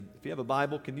If you have a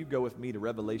Bible, can you go with me to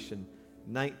Revelation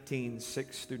 19,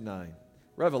 6 through 9?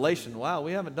 Revelation, wow,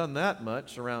 we haven't done that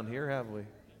much around here, have we?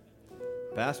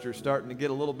 Pastor's starting to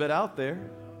get a little bit out there.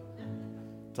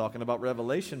 Talking about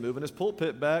Revelation, moving his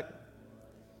pulpit back.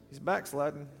 He's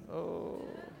backsliding. Oh.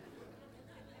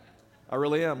 I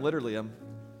really am, literally, I'm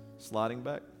sliding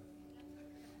back.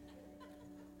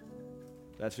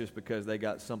 That's just because they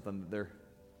got something that they're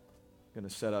going to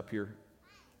set up here.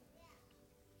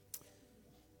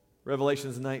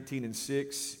 Revelations 19 and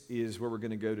 6 is where we're going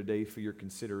to go today for your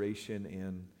consideration.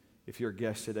 And if you're a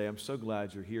guest today, I'm so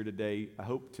glad you're here today. I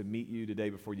hope to meet you today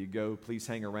before you go. Please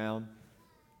hang around.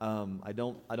 I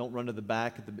don't run to the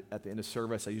back at the end of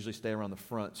service. I usually stay around the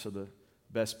front. So the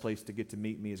best place to get to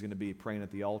meet me is going to be praying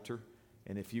at the altar.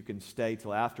 And if you can stay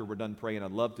till after we're done praying, I'd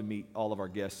love to meet all of our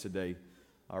guests today.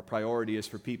 Our priority is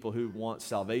for people who want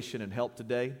salvation and help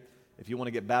today. If you want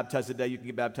to get baptized today, you can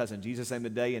get baptized in Jesus' name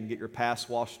today and get your past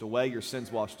washed away, your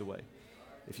sins washed away.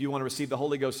 If you want to receive the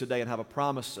Holy Ghost today and have a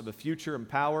promise of a future and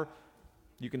power,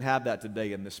 you can have that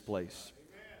today in this place.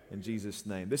 In Jesus'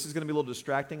 name. This is going to be a little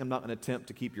distracting. I'm not going to attempt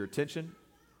to keep your attention.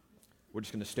 We're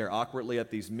just going to stare awkwardly at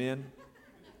these men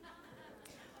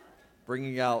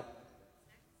bringing out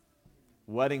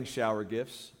wedding shower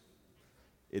gifts,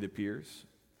 it appears.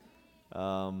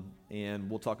 And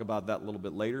we'll talk about that a little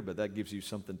bit later, but that gives you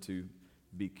something to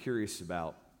be curious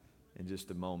about in just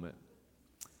a moment.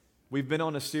 We've been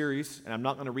on a series, and I'm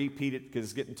not going to repeat it because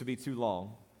it's getting to be too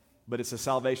long, but it's a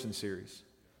salvation series.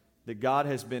 That God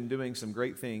has been doing some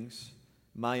great things.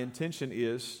 My intention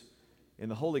is, in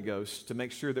the Holy Ghost, to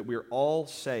make sure that we're all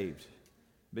saved,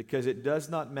 because it does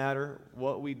not matter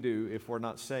what we do if we're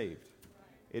not saved.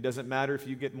 It doesn't matter if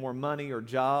you get more money or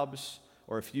jobs,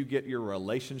 or if you get your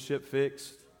relationship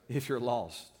fixed, if you're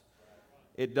lost.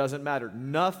 It doesn't matter.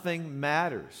 Nothing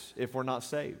matters if we're not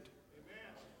saved.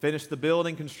 Finish the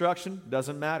building construction,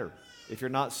 doesn't matter if you're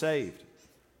not saved.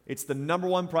 It's the number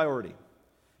one priority.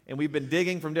 And we've been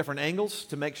digging from different angles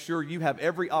to make sure you have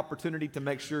every opportunity to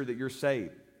make sure that you're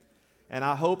saved. And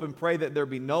I hope and pray that there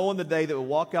be no one today that will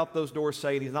walk out those doors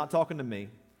saying, he's not talking to me.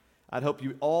 I'd hope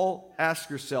you all ask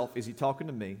yourself, is he talking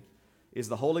to me? Is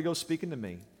the Holy Ghost speaking to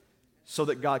me? So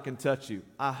that God can touch you.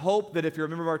 I hope that if you're a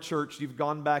member of our church, you've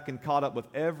gone back and caught up with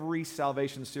every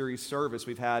Salvation Series service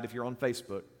we've had if you're on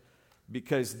Facebook,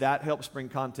 because that helps bring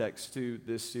context to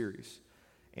this series.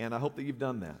 And I hope that you've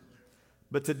done that.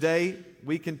 But today,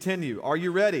 we continue. Are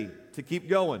you ready to keep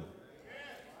going?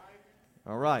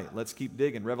 All right, let's keep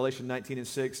digging. Revelation 19 and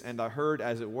 6, and I heard,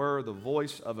 as it were, the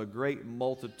voice of a great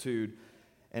multitude,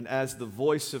 and as the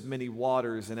voice of many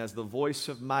waters, and as the voice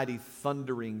of mighty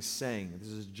thundering saying. This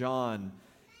is John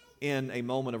in a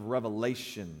moment of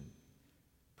revelation,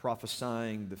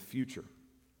 prophesying the future.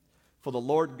 For the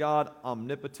Lord God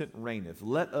omnipotent reigneth.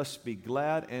 Let us be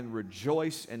glad and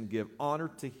rejoice and give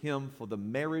honor to him, for the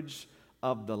marriage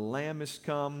of the Lamb is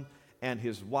come, and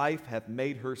his wife hath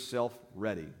made herself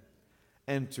ready.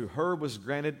 And to her was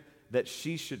granted that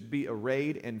she should be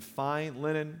arrayed in fine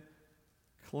linen,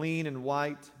 clean and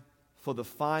white, for the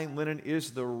fine linen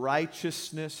is the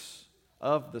righteousness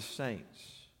of the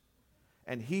saints.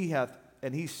 And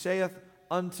he saith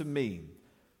unto me,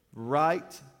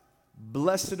 right,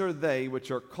 blessed are they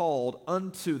which are called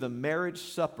unto the marriage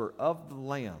supper of the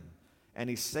Lamb. And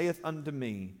he saith unto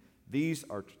me, these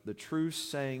are the true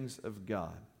sayings of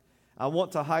God. I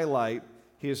want to highlight,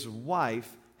 his wife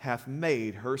hath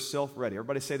made herself ready.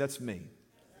 Everybody say, that's me.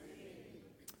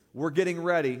 We're getting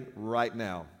ready right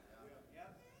now.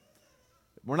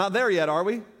 We're not there yet, are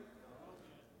we?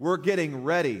 We're getting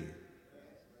ready.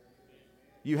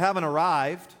 You haven't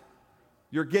arrived.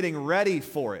 You're getting ready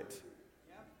for it.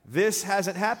 This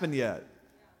hasn't happened yet.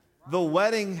 The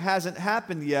wedding hasn't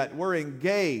happened yet. We're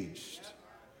engaged.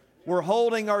 We're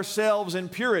holding ourselves in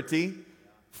purity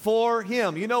for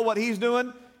him. You know what he's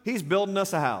doing? He's building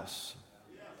us a house.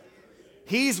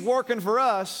 He's working for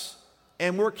us,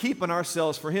 and we're keeping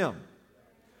ourselves for him.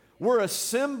 We're a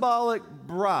symbolic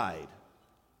bride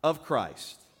of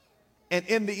Christ. And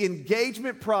in the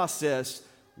engagement process,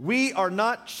 we are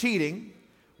not cheating.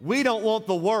 We don't want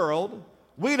the world.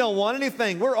 We don't want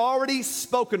anything. We're already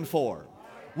spoken for.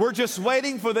 We're just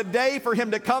waiting for the day for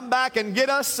him to come back and get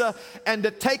us and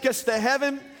to take us to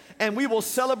heaven. And we will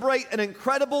celebrate an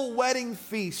incredible wedding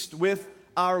feast with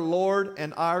our Lord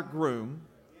and our groom.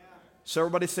 So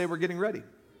everybody say we're getting ready.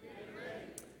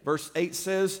 Verse 8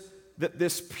 says that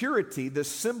this purity, this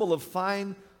symbol of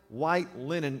fine white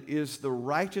linen, is the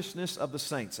righteousness of the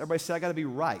saints. Everybody say, I got to be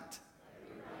right.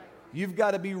 You've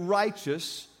got to be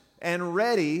righteous and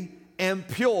ready and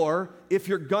pure if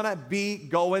you're going to be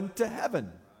going to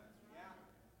heaven.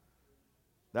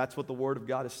 That's what the Word of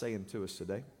God is saying to us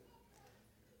today.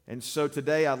 And so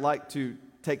today I'd like to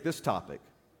take this topic,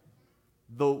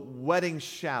 the wedding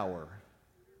shower.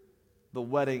 The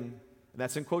wedding, and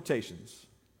that's in quotations,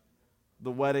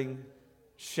 the wedding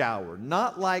shower.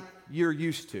 Not like you're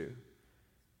used to,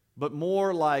 but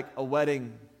more like a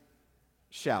wedding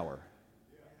shower.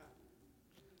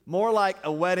 More like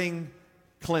a wedding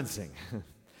cleansing.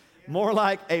 More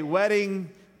like a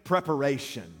wedding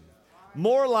preparation.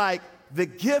 More like the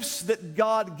gifts that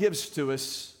God gives to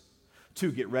us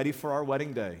to get ready for our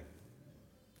wedding day.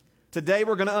 Today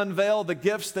we're going to unveil the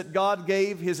gifts that God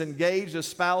gave His engaged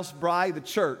espoused bride, the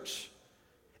church.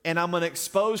 And I'm going to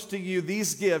expose to you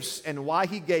these gifts and why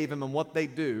He gave them and what they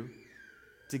do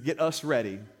to get us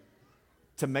ready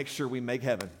to make sure we make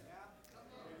heaven.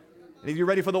 Any of you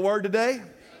ready for the Word today? Amen.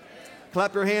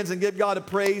 Clap your hands and give God a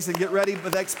praise and get ready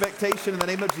with expectation in the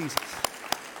name of Jesus.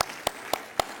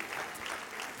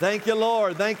 Thank you,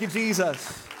 Lord. Thank you,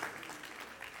 Jesus.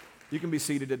 You can be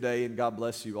seated today, and God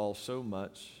bless you all so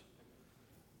much.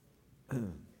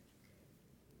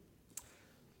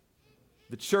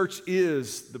 The church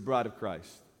is the bride of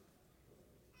Christ.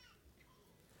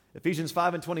 Ephesians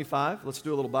 5:25. Let's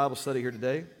do a little Bible study here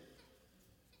today.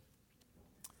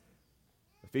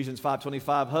 Ephesians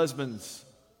 5:25. Husbands,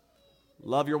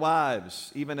 love your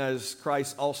wives, even as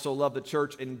Christ also loved the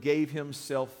church and gave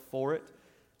Himself for it.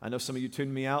 I know some of you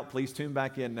tuned me out. Please tune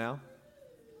back in now.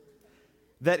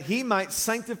 That He might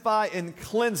sanctify and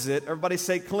cleanse it. Everybody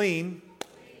say clean.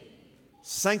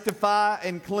 Sanctify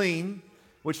and clean,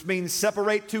 which means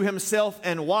separate to Himself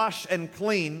and wash and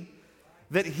clean,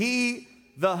 that He,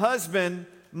 the husband,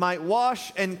 might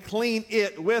wash and clean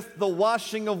it with the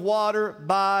washing of water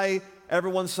by,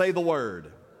 everyone say the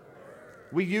Word.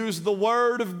 We use the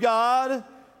Word of God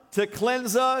to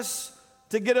cleanse us,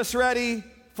 to get us ready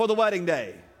for the wedding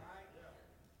day.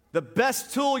 The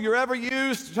best tool you ever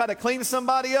used to try to clean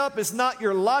somebody up is not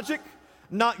your logic,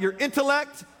 not your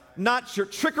intellect, not your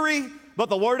trickery, but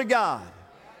the Word of God.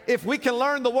 If we can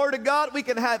learn the Word of God, we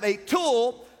can have a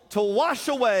tool to wash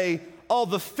away all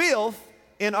the filth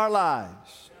in our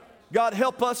lives. God,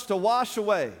 help us to wash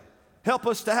away. Help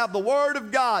us to have the Word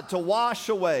of God to wash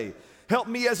away. Help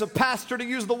me as a pastor to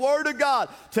use the Word of God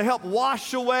to help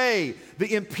wash away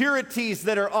the impurities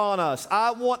that are on us.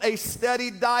 I want a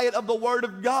steady diet of the Word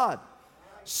of God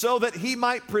so that He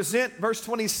might present, verse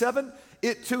 27,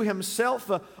 it to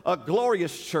Himself a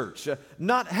glorious church,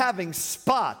 not having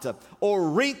spot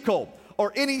or wrinkle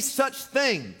or any such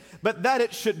thing, but that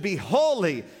it should be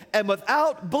holy and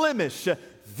without blemish.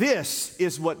 This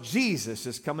is what Jesus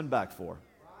is coming back for.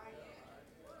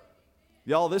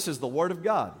 Y'all, this is the Word of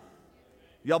God.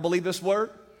 Y'all believe this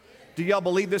Word? Do y'all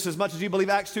believe this as much as you believe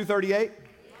Acts 2:38?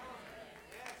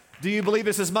 Do you believe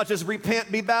this as much as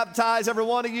repent, be baptized, every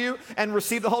one of you, and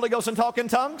receive the Holy Ghost and talk in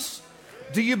tongues?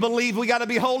 Do you believe we got to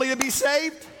be holy to be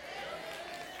saved?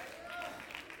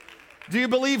 Do you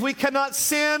believe we cannot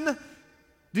sin?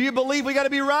 Do you believe we got to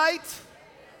be right?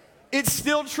 It's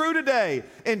still true today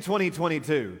in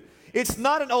 2022. It's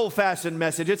not an old-fashioned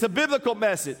message. It's a biblical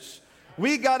message.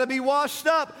 We got to be washed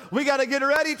up. We got to get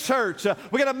ready, church.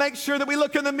 We got to make sure that we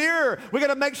look in the mirror. We got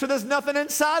to make sure there's nothing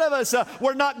inside of us.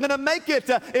 We're not going to make it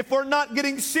if we're not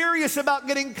getting serious about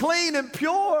getting clean and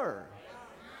pure.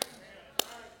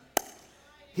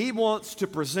 He wants to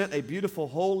present a beautiful,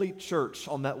 holy church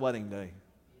on that wedding day.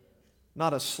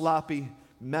 Not a sloppy,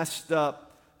 messed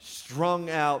up, strung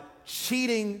out,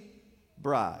 cheating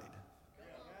bride.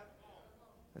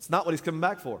 That's not what He's coming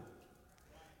back for.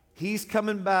 He's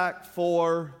coming back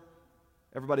for,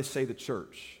 everybody say the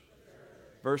church.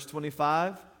 Verse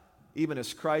 25, even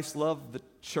as Christ loved the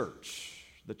church,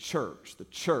 the church, the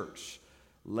church.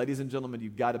 Ladies and gentlemen,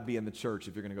 you've got to be in the church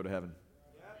if you're going to go to heaven.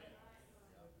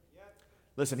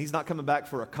 Listen, He's not coming back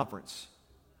for a conference.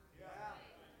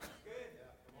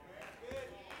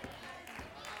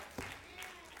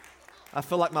 I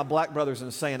feel like my black brothers are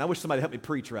saying, I wish somebody helped me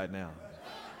preach right now.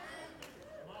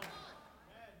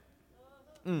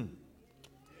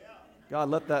 God,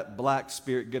 let that black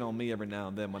spirit get on me every now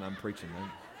and then when I'm preaching, man.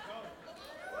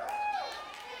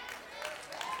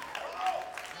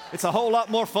 It's a whole lot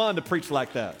more fun to preach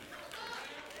like that.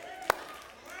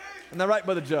 Isn't that right,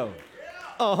 Brother Joe?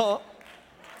 Uh-huh.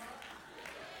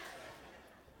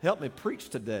 Help me preach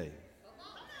today.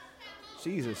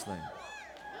 Jesus' name.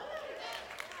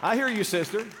 I hear you,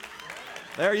 sister.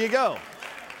 There you go.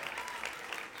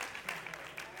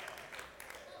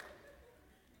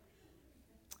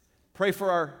 Pray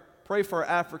for our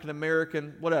African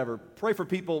American, whatever. Pray for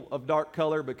people of dark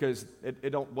color because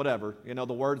it don't, whatever. You know,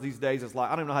 the words these days is like,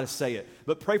 I don't even know how to say it.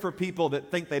 But pray for people that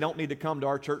think they don't need to come to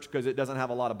our church because it doesn't have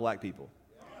a lot of black people.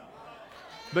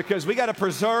 because we got to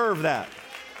preserve that.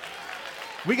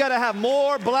 We got to have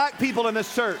more black people in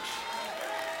this church.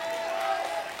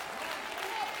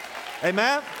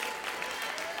 Amen?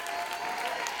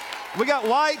 We got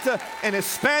white and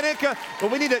Hispanic,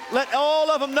 but we need to let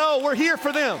all of them know we're here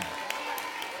for them.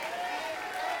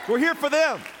 We're here for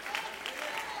them.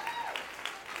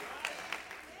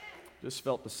 Just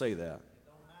felt to say that.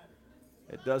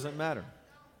 It doesn't matter.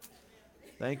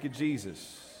 Thank you,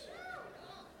 Jesus.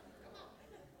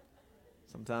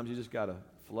 Sometimes you just got to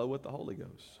flow with the Holy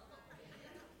Ghost.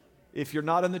 If you're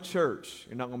not in the church,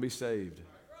 you're not going to be saved.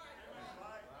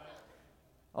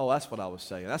 Oh, that's what I was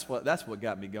saying. That's what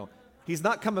got me going. He's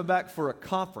not coming back for a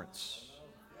conference.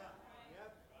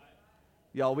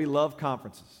 Y'all, we love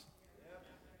conferences.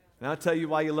 And I'll tell you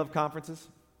why you love conferences.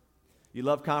 You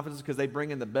love conferences because they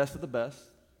bring in the best of the best.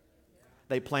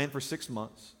 They plan for 6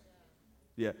 months.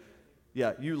 Yeah,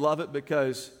 you love it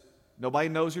because nobody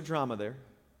knows your drama there.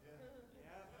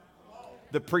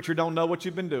 The preacher don't know what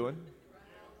you've been doing.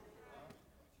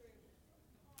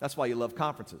 That's why you love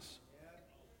conferences.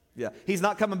 Yeah, he's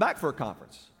not coming back for a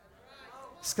conference.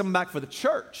 He's coming back for the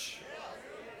church.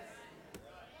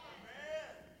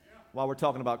 While we're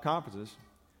talking about conferences,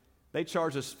 they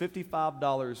charge us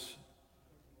 $55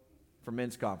 for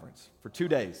men's conference for 2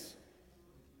 days.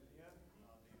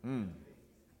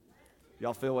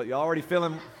 Y'all feel what? Y'all already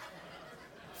feeling?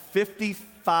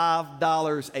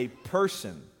 $55 a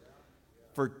person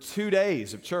for 2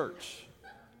 days of church.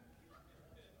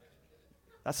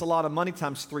 That's a lot of money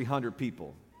times 300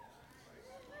 people.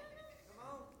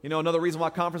 You know another reason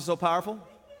why conference is so powerful?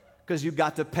 Because you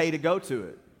got to pay to go to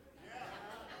it.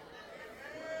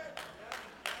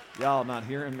 Y'all not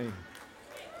hearing me.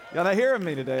 Y'all not hearing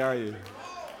me today, are you?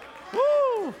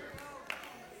 Woo!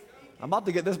 I'm about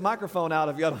to get this microphone out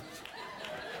of y'all.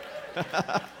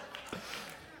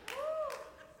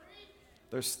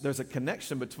 There's a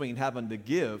connection between having to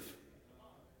give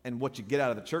and what you get out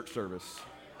of the church service.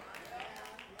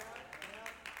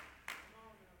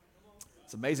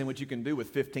 It's amazing what you can do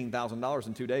with $15,000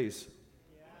 in 2 days.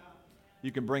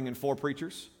 You can bring in 4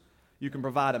 preachers. You can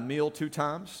provide a meal 2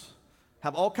 times.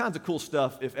 Have all kinds of cool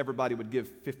stuff if everybody would give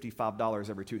 $55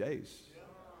 every 2 days.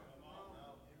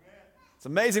 It's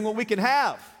amazing what we can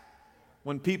have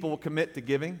when people will commit to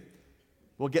giving.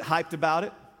 We'll get hyped about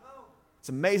it. It's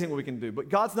amazing what we can do. But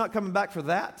God's not coming back for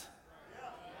that.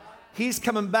 He's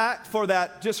coming back for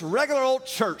that just regular old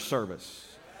church service.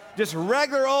 Just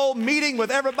regular old meeting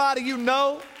with everybody you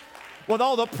know, with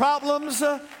all the problems,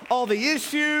 all the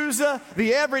issues,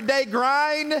 the everyday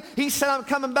grind. He said, I'm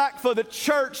coming back for the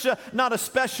church, not a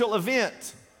special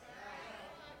event.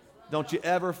 Don't you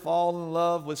ever fall in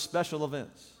love with special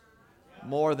events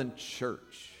more than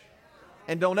church.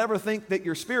 And don't ever think that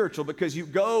you're spiritual because you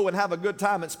go and have a good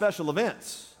time at special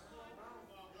events.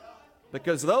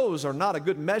 Because those are not a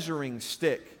good measuring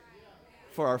stick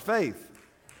for our faith.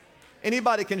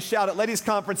 Anybody can shout at ladies'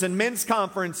 conference and men's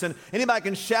conference, and anybody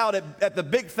can shout at the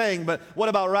big thing, but what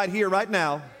about right here, right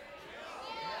now?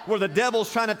 Where the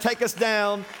devil's trying to take us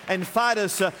down and fight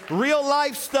us. Real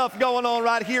life stuff going on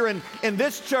right here in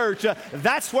this church.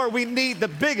 That's where we need the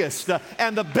biggest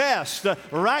and the best,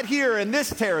 right here in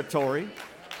this territory.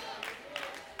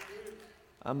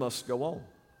 I must go on.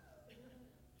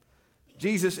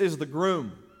 Jesus is the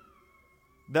groom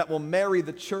that will marry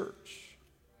the church.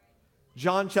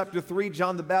 John chapter 3,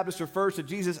 John the Baptist refers to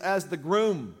Jesus as the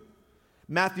groom.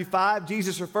 Matthew 5,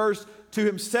 Jesus refers to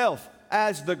himself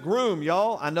as the groom,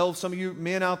 y'all. I know some of you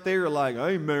men out there are like,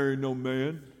 I ain't married no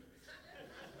man.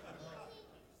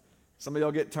 Some of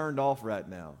y'all get turned off right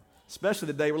now, especially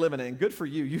the day we're living in. And good for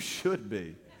you. You should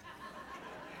be.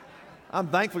 I'm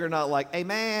thankful you're not like, hey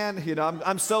man, you know,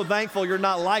 I'm so thankful you're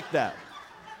not like that.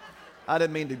 I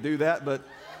didn't mean to do that, but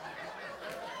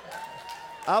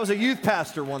I was a youth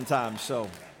pastor one time, so you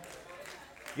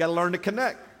got to learn to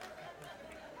connect.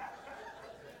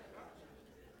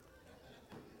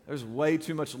 There's way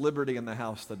too much liberty in the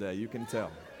house today, you can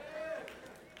tell.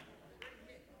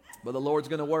 But the Lord's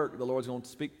going to work. The Lord's going to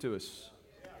speak to us.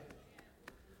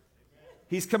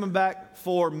 He's coming back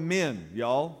for men,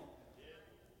 y'all.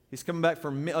 He's coming back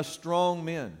for strong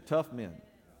men, tough men.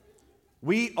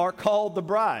 We are called the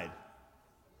bride.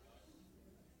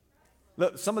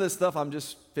 Look, some of this stuff I'm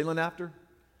just feeling after.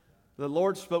 The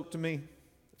Lord spoke to me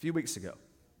a few weeks ago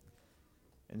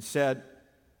and said,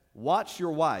 watch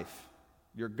your wife,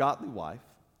 your godly wife,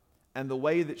 and the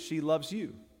way that she loves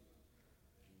you,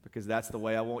 because that's the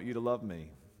way I want you to love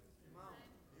me.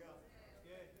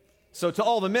 So to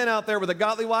all the men out there with a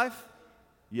godly wife,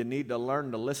 you need to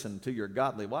learn to listen to your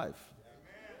godly wife.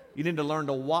 You need to learn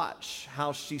to watch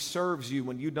how she serves you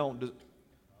when you don't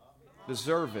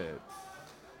deserve it.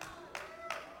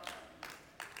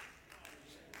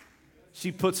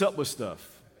 She puts up with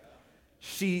stuff.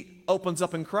 She opens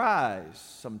up and cries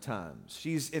sometimes.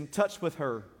 She's in touch with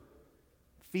her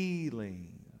feelings.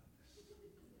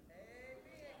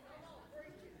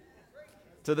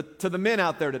 To the men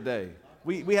out there today,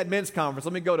 we had men's conference.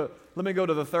 Let me go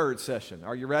to the third session.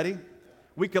 Are you ready?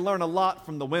 We can learn a lot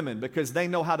from the women because they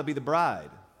know how to be the bride.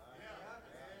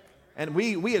 And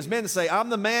we as men say, I'm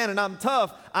the man and I'm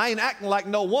tough. I ain't acting like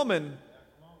no woman.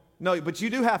 No, but you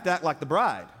do have to act like the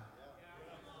bride.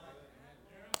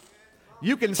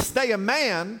 You can stay a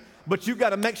man, but you got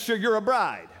to make sure you're a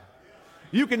bride.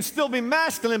 You can still be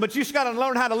masculine, but you just got to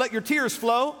learn how to let your tears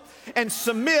flow and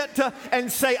submit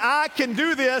and say, I can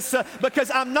do this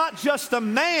because I'm not just a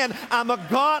man, I'm a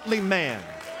godly man.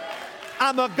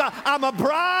 I'm a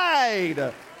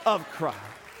bride of Christ.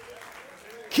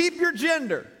 Keep your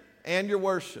gender and your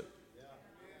worship.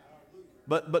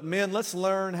 But men, let's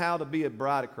learn how to be a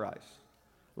bride of Christ.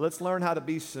 Let's learn how to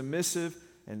be submissive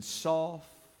and soft,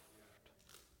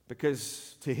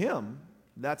 because to Him,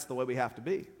 that's the way we have to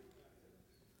be.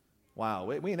 Wow,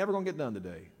 we ain't never going to get done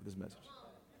today with this message.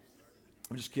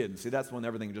 I'm just kidding. See, that's when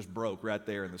everything just broke right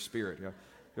there in the spirit.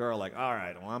 You're like, all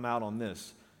right, well, I'm out on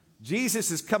this.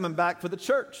 Jesus is coming back for the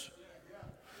church.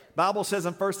 Bible says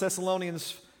in 1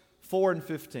 Thessalonians 4 and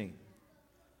 15,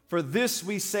 for this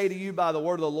we say to you by the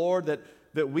word of the Lord,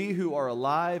 that we who are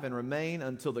alive and remain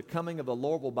until the coming of the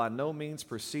Lord will by no means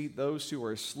precede those who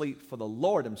are asleep. For the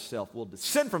Lord Himself will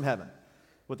descend from heaven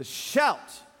with a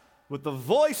shout, with the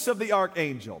voice of the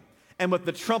archangel, and with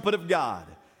the trumpet of God.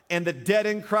 And the dead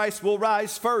in Christ will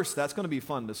rise first. That's going to be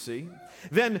fun to see.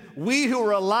 Then we who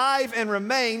are alive and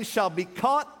remain shall be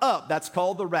caught up. That's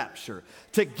called the rapture.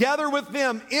 Together with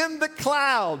them in the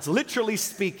clouds, literally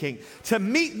speaking, to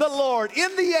meet the Lord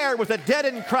in the air with the dead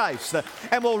in Christ.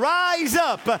 And we'll rise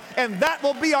up, and that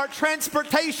will be our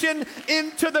transportation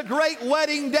into the great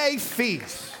wedding day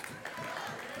feast.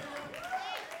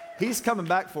 He's coming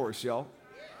back for us, y'all.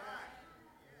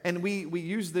 And we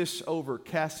use this over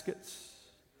caskets.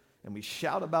 And we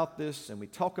shout about this, and we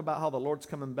talk about how the Lord's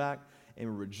coming back, and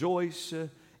we rejoice,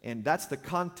 and that's the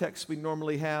context we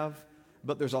normally have.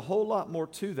 But there's a whole lot more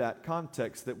to that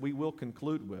context that we will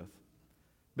conclude with.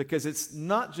 Because it's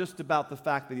not just about the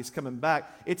fact that He's coming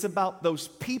back, it's about those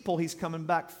people He's coming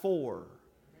back for.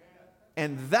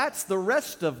 And that's the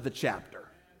rest of the chapter.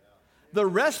 The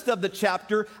rest of the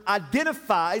chapter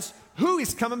identifies who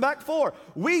He's coming back for.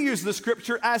 We use the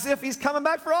Scripture as if He's coming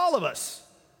back for all of us.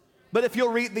 But if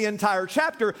you'll read the entire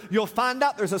chapter, you'll find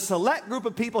out there's a select group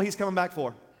of people He's coming back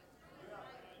for.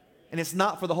 And it's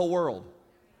not for the whole world.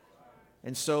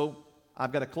 And so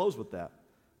I've got to close with that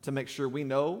to make sure we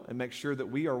know and make sure that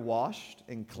we are washed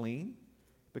and clean,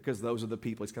 because those are the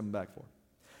people He's coming back for.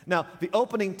 Now, the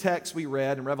opening text we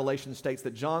read in Revelation states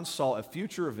that John saw a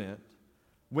future event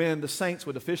when the saints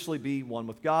would officially be one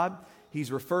with God.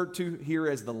 He's referred to here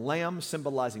as the Lamb,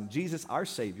 symbolizing Jesus, our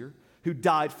Savior, who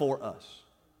died for us.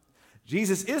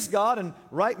 Jesus is God, and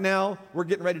right now we're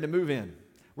getting ready to move in.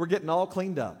 We're getting all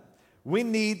cleaned up. We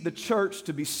need the church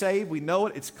to be saved. We know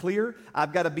it. It's clear.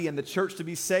 I've got to be in the church to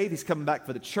be saved. He's coming back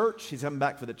for the church. He's coming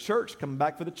back for the church, coming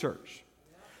back for the church.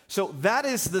 So that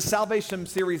is the Salvation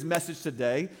Series message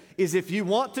today, is if you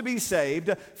want to be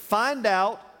saved, find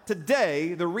out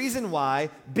today the reason why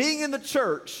being in the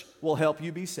church will help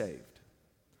you be saved.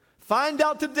 Find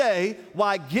out today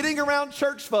why getting around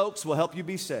church folks will help you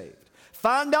be saved.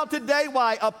 Find out today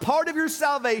why a part of your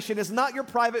salvation is not your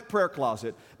private prayer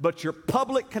closet, but your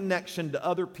public connection to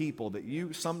other people that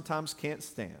you sometimes can't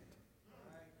stand.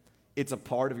 It's a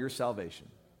part of your salvation.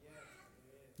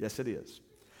 Yes, it is.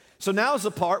 So now is the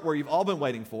part where you've all been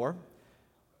waiting for.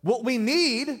 What we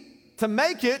need to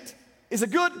make it is a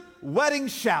good wedding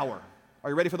shower. Are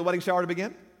you ready for the wedding shower to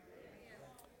begin?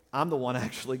 I'm the one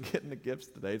actually getting the gifts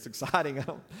today. It's exciting.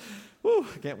 I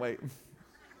can't wait.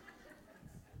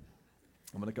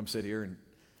 I'm going to come sit here, and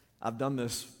I've done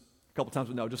this a couple times,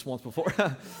 but no, just once before.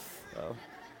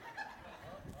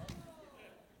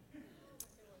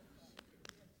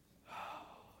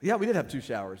 Yeah, we did have 2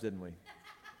 showers, didn't we?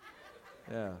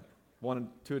 Yeah, 1 in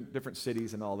 2 different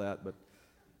cities and all that.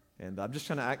 And I'm just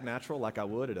trying to act natural like I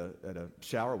would at a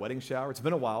shower, wedding shower. It's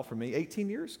been a while for me. 18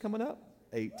 years coming up.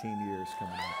 18 years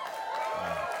coming up.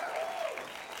 Wow.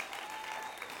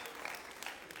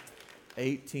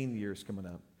 18 years coming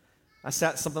up. I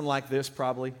sat something like this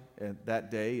probably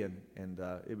that day, and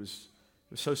it was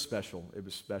so special. It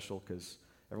was special because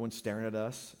everyone's staring at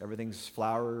us. Everything's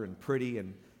flower and pretty,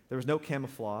 and there was no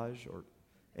camouflage or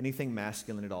anything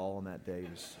masculine at all on that day.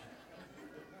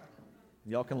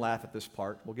 Y'all can laugh at this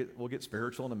part. We'll get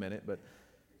spiritual in a minute, but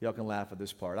y'all can laugh at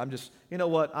this part. I'm just, you know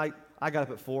what? I got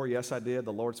up at 4. Yes, I did.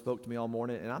 The Lord spoke to me all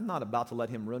morning, and I'm not about to let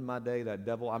him ruin my day, that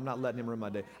devil. I'm not letting him ruin my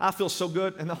day. I feel so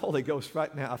good in the Holy Ghost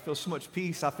right now. I feel so much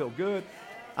peace. I feel good.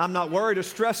 I'm not worried or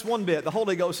stressed one bit. The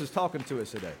Holy Ghost is talking to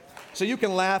us today. So you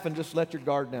can laugh and just let your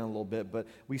guard down a little bit. But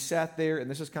we sat there,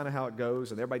 and this is kind of how it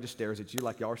goes, and everybody just stares at you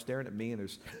like y'all are staring at me, and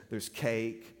there's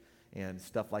cake and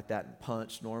stuff like that, and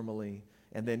punch normally.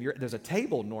 And then there's a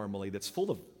table normally that's full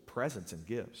of presents and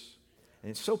gifts. And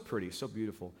it's so pretty, so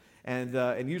beautiful. And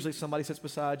usually somebody sits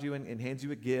beside you and hands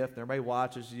you a gift, and everybody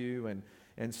watches you.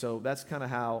 And so that's kind of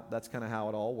how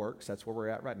it all works. That's where we're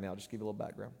at right now. Just give you a little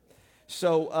background.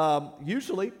 So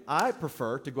usually I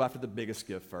prefer to go after the biggest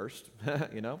gift first,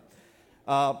 you know.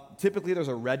 Typically there's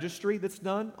a registry that's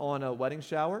done on a wedding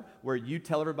shower where you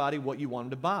tell everybody what you want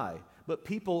them to buy. But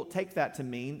people take that to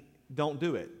mean don't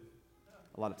do it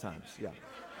a lot of times, yeah.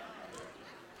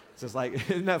 So it's like,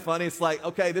 isn't that funny? It's like,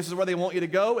 okay, this is where they want you to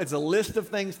go. It's a list of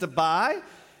things to buy.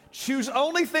 Choose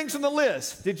only things on the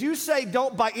list. Did you say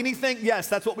don't buy anything? Yes,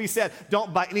 that's what we said.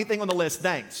 Don't buy anything on the list.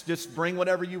 Thanks. Just bring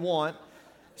whatever you want.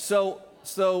 So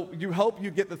you hope you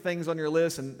get the things on your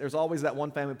list, and there's always that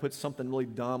one family puts something really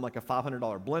dumb, like a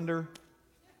 $500 blender.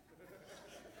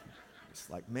 It's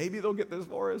like, maybe they'll get this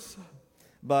for us.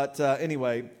 But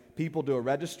anyway, people do a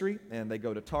registry, and they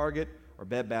go to Target or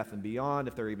Bed Bath & Beyond,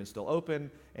 if they're even still open,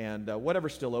 and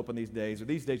whatever's still open these days, or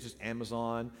these days just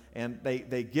Amazon, and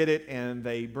they get it, and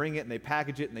they bring it, and they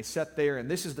package it, and they set there, and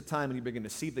this is the time when you begin to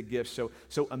see the gifts.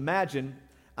 So imagine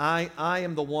I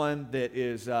am the one that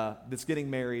is that's getting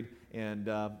married, and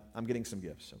I'm getting some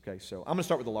gifts, okay? So I'm going to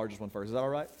start with the largest one first. Is that all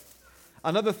right?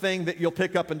 Another thing that you'll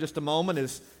pick up in just a moment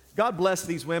is God bless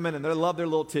these women, and they love their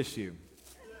little tissue.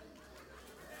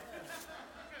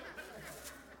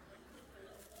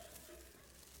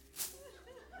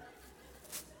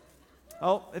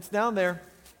 Oh, it's down there.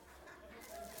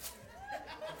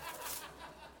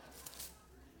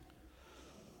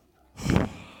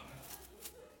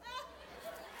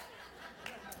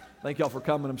 Thank y'all for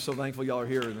coming. I'm so thankful y'all are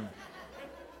here.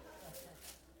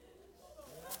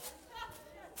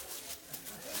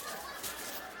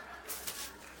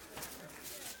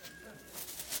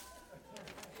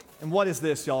 And what is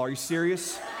this, y'all? Are you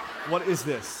serious? What is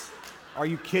this? Are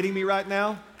you kidding me right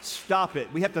now? Stop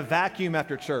it. We have to vacuum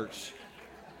after church.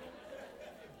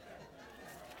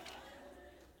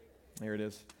 There it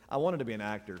is. I wanted to be an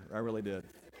actor. I really did.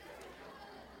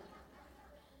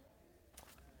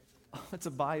 Oh, it's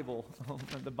a Bible. Oh,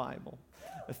 the Bible.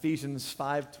 Ephesians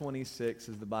 5:26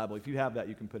 is the Bible. If you have that,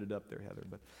 you can put it up there, Heather.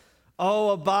 But oh,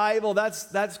 a Bible.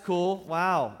 That's cool.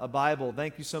 Wow, a Bible.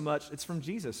 Thank you so much. It's from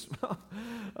Jesus.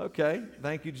 Okay.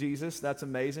 Thank you, Jesus. That's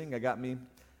amazing. I got me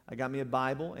a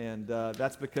Bible, and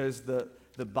that's because the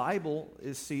Bible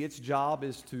its job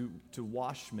is to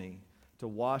wash me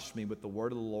with the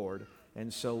word of the Lord.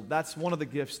 And so that's one of the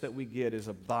gifts that we get is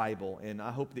a Bible, and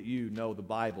I hope that you know the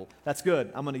Bible. That's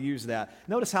good. I'm going to use that.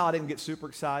 Notice how I didn't get super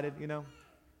excited, you know?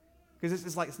 Because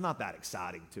it's not that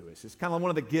exciting to us. It's kind of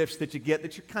one of the gifts that you get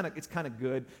that it's kind of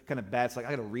good, kind of bad. It's like,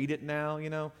 I got to read it now, you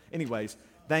know? Anyways,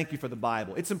 thank you for the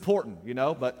Bible. It's important, you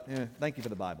know, but thank you for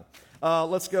the Bible.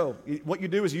 Let's go. What you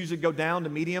do is you usually go down to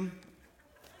medium.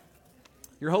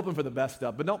 You're hoping for the best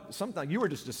stuff, but no, sometimes you were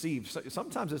just deceived.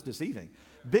 Sometimes it's deceiving.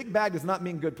 Big bag does not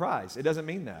mean good prize. It doesn't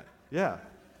mean that. Yeah.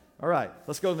 All right,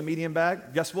 let's go to the medium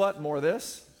bag. Guess what? More of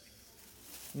this.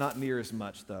 Not near as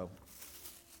much, though.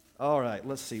 All right,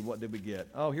 let's see. What did we get?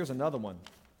 Oh, here's another one.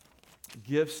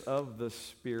 Gifts of the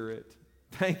Spirit.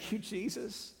 Thank you,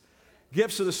 Jesus.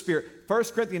 Gifts of the Spirit. 1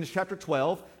 Corinthians chapter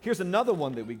 12. Here's another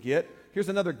one that we get. Here's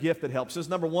another gift that helps us.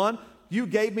 Number one, you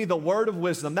gave me the word of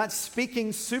wisdom. That's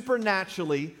speaking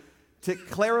supernaturally to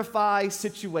clarify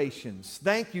situations.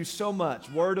 Thank you so much,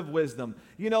 word of wisdom.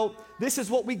 You know, this is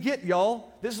what we get,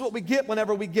 y'all. This is what we get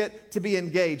whenever we get to be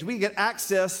engaged. We get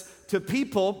access to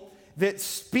people that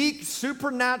speak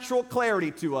supernatural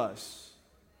clarity to us.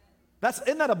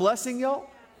 Isn't that a blessing, y'all?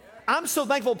 I'm so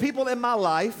thankful for people in my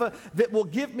life that will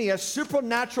give me a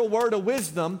supernatural word of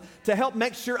wisdom to help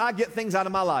make sure I get things out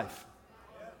of my life.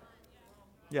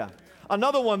 Yeah.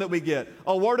 Another one that we get,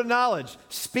 a word of knowledge,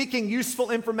 speaking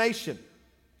useful information.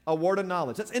 A word of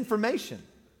knowledge. That's information.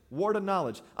 Word of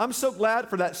knowledge. I'm so glad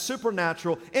for that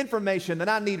supernatural information that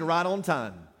I need right on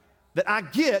time, that I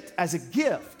get as a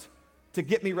gift to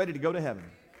get me ready to go to heaven.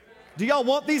 Do y'all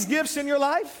want these gifts in your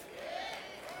life?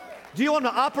 Do you want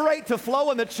to operate to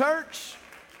flow in the church?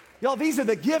 Y'all, these are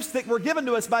the gifts that were given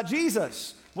to us by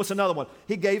Jesus. What's another one?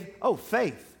 He gave,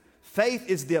 faith. Faith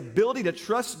is the ability to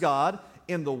trust God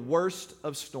in the worst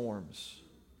of storms.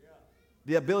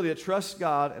 The ability to trust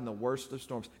God in the worst of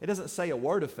storms. It doesn't say a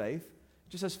word of faith. It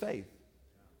just says faith.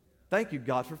 Thank you,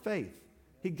 God, for faith.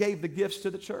 He gave the gifts to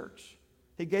the church.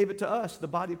 He gave it to us, the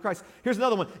body of Christ. Here's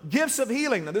another one. Gifts of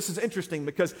healing. Now, this is interesting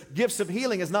because gifts of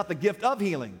healing is not the gift of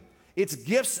healing. It's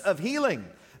gifts of healing.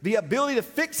 The ability to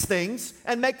fix things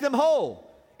and make them whole.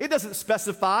 It doesn't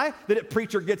specify that a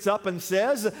preacher gets up and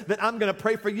says that I'm going to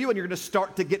pray for you and you're going to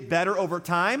start to get better over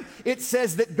time. It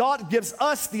says that God gives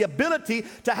us the ability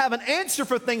to have an answer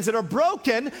for things that are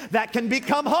broken that can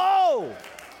become whole.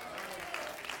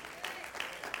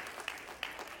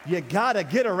 You got to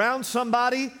get around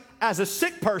somebody as a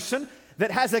sick person that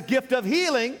has a gift of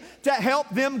healing to help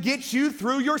them get you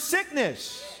through your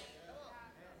sickness.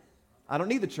 I don't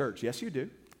need the church. Yes, you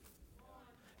do.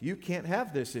 You can't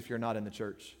have this if you're not in the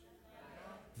church.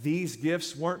 These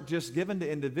gifts weren't just given to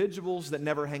individuals that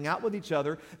never hang out with each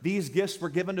other. These gifts were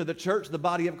given to the church, the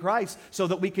body of Christ, so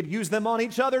that we could use them on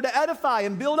each other to edify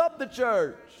and build up the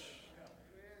church.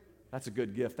 That's a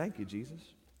good gift. Thank you, Jesus.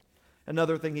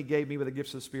 Another thing he gave me with the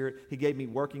gifts of the Spirit, he gave me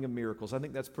working of miracles. I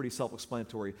think that's pretty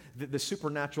self-explanatory. The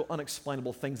supernatural,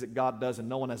 unexplainable things that God does and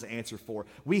no one has an answer for.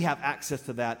 We have access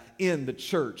to that in the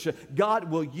church. God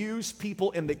will use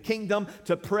people in the kingdom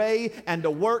to pray and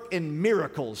to work in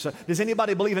miracles. Does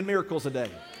anybody believe in miracles today?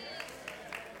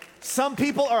 Some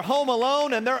people are home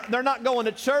alone and they're not going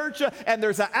to church, and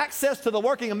there's access to the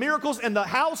working of miracles in the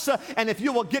house. And if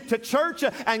you will get to church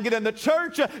and get in the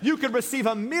church, you can receive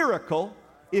a miracle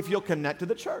if you'll connect to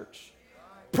the church.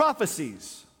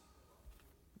 Prophecies.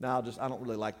 Now, I don't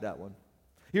really like that one.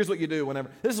 Here's what you do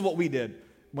this is what we did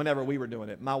whenever we were doing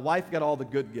it. My wife got all the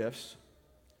good gifts.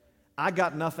 I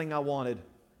got nothing I wanted.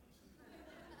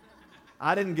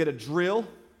 I didn't get a drill,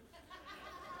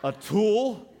 a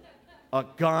tool, a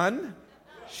gun.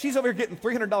 She's over here getting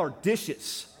 $300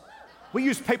 dishes. We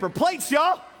use paper plates,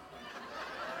 y'all.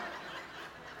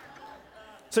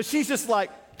 So she's just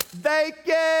like, thank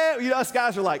you. You know, us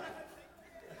guys are like,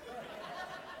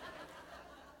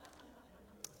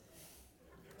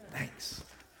 thanks.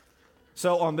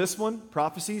 So on this one,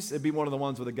 prophecies, it'd be one of the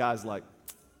ones where the guy's like,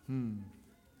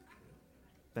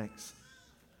 thanks.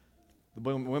 The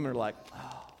women are like,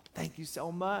 oh, thank you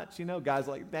so much. You know, guys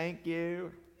are like, thank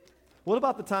you. What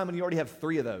about the time when you already have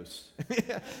 3 of those?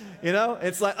 You know,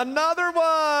 it's like, another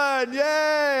one.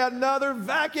 Yay, another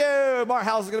vacuum. Our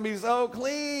house is going to be so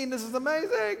clean. This is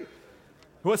amazing.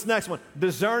 What's the next one?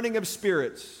 Discerning of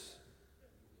spirits.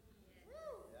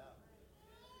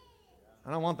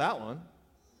 I don't want that one.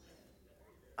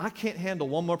 I can't handle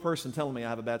one more person telling me I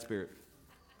have a bad spirit.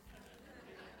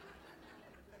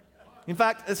 In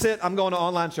fact, that's it. I'm going to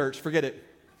online church. Forget it.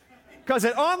 Because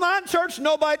at online church,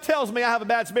 nobody tells me I have a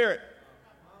bad spirit.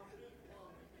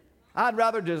 I'd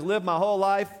rather just live my whole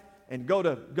life and go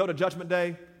to Judgment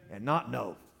Day and not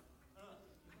know.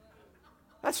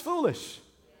 That's foolish.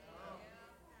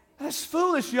 That's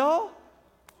foolish, y'all.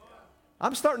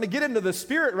 I'm starting to get into the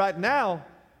spirit right now.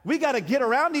 We got to get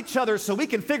around each other so we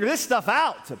can figure this stuff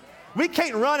out. We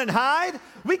can't run and hide.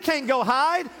 We can't go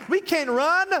hide. We can't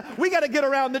run. We got to get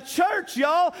around the church,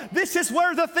 y'all. This is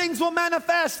where the things will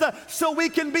manifest so we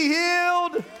can be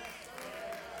healed.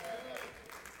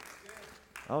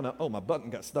 Oh, no. Oh, my button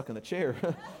got stuck in the chair.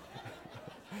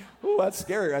 Oh, that's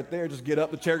scary right there. Just get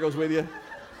up. The chair goes with you.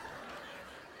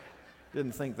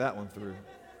 Didn't think that one through.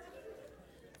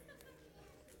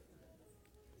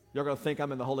 You're going to think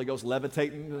I'm in the Holy Ghost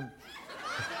levitating?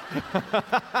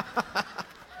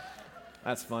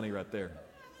 That's funny right there.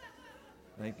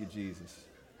 Thank you, Jesus.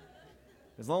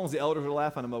 As long as the elders are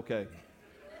laughing, I'm okay.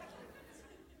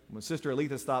 When Sister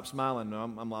Aletha stops smiling,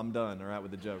 I'm done, all right,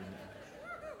 with the joke.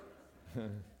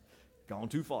 Gone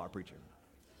too far, preacher.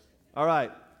 All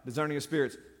right, discerning of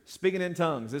spirits. Speaking in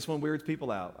tongues. This one weirds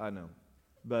people out, I know.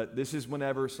 But this is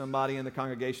whenever somebody in the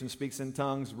congregation speaks in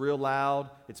tongues real loud.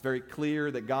 It's very clear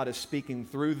that God is speaking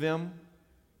through them.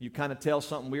 You kind of tell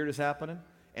something weird is happening.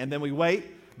 And then we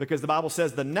wait, because the Bible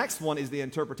says the next one is the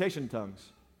interpretation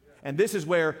tongues. And this is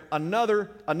where another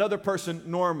person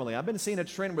normally, I've been seeing a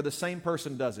trend where the same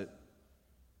person does it.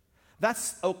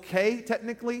 That's okay,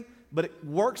 technically, but it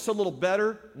works a little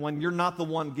better when you're not the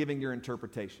one giving your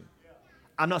interpretation.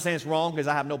 I'm not saying it's wrong, because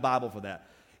I have no Bible for that.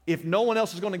 If no one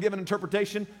else is going to give an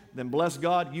interpretation, then bless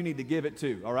God, you need to give it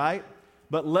too, all right?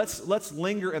 But let's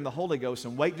linger in the Holy Ghost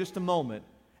and wait just a moment,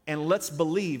 and let's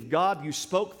believe, God, you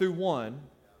spoke through one,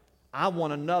 I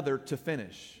want another to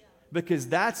finish. Because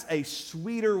that's a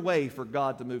sweeter way for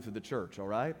God to move through the church, all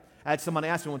right? I had somebody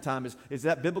ask me one time, is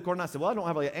that biblical or not? I said, well, I don't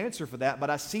have an answer for that, but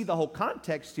I see the whole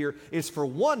context here is for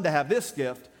one to have this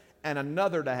gift and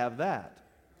another to have that.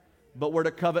 but we're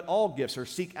to covet all gifts or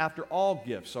seek after all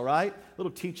gifts, all right?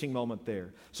 Little teaching moment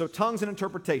there. So tongues and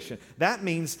interpretation. That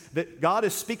means that God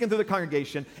is speaking through the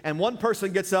congregation, and one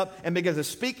person gets up and begins to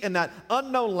speak in that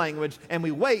unknown language, and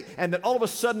we wait, and then all of a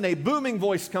sudden a booming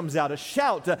voice comes out, a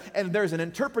shout, and there's an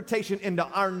interpretation into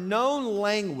our known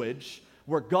language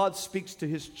where God speaks to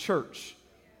His church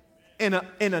in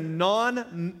a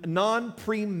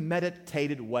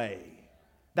non-premeditated way.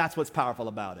 That's what's powerful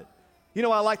about it. You know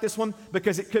why I like this one?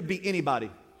 Because it could be anybody.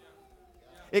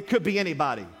 It could be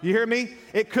anybody. You hear me?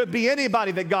 It could be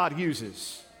anybody that God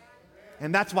uses.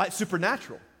 And that's why it's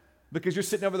supernatural. Because you're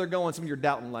sitting over there going, some of you are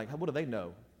doubting, like, what do they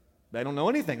know? They don't know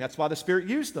anything. That's why the Spirit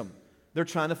used them. They're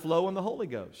trying to flow in the Holy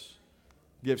Ghost.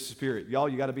 Give Spirit. Y'all,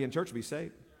 you got to be in church to be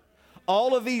saved.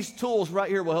 All of these tools right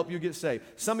here will help you get saved.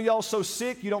 Some of y'all so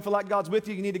sick, you don't feel like God's with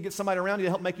you. You need to get somebody around you to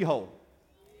help make you whole.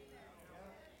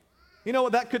 You know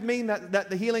what that could mean? That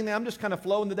the healing, I'm just kind of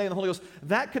flowing today in the Holy Ghost.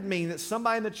 That could mean that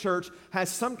somebody in the church has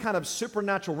some kind of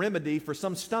supernatural remedy for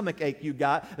some stomach ache you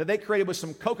got that they created with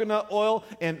some coconut oil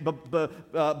and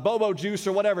bobo juice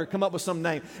or whatever. Come up with some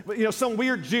name. You know, some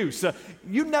weird juice.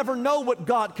 You never know what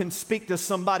God can speak to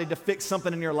somebody to fix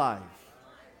something in your life.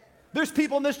 There's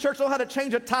people in this church that know how to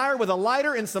change a tire with a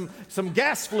lighter and some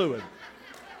gas fluid.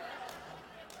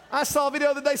 I saw a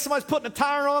video the other day, somebody's putting a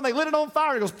tire on, they lit it on fire,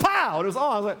 and it goes, pow, and it was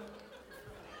on. I was like,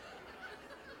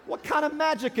 what kind of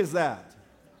magic is that?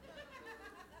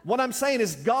 What I'm saying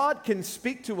is God can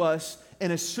speak to us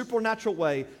in a supernatural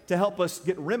way to help us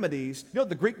get remedies. You know what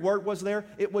the Greek word was there?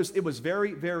 It was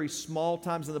very, very small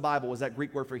times in the Bible was that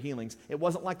Greek word for healings. It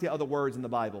wasn't like the other words in the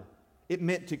Bible. It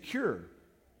meant to cure.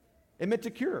 It meant to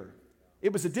cure.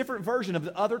 It was a different version of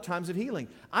the other times of healing.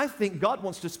 I think God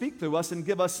wants to speak through us and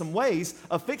give us some ways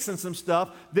of fixing some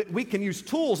stuff that we can use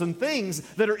tools and things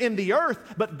that are in the earth,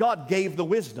 but God gave the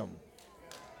wisdom.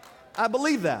 I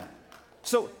believe that.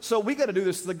 So we got to do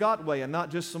this the God way and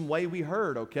not just some way we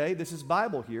heard, okay? This is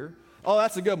Bible here. Oh,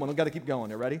 that's a good one. We've got to keep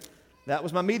going. You ready? That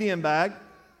was my medium bag.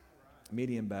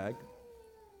 Medium bag.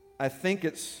 I think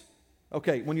it's,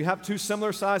 okay, when you have two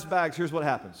similar sized bags, here's what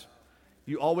happens.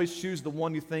 You always choose the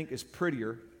one you think is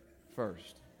prettier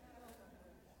first.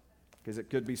 Because it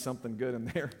could be something good in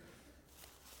there.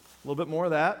 A little bit more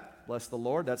of that. Bless the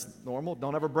Lord. That's normal.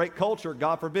 Don't ever break culture.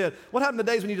 God forbid. What happened to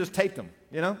the days when you just taped them,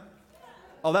 you know?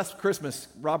 Oh, that's Christmas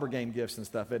robber game gifts and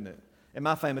stuff, isn't it? In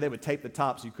my family, they would tape the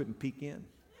top so you couldn't peek in.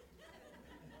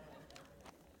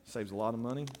 Saves a lot of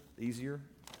money. Easier.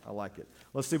 I like it.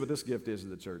 Let's see what this gift is to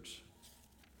the church.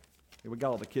 We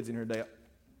got all the kids in here today.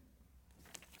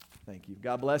 Thank you.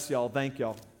 God bless y'all. Thank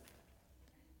y'all.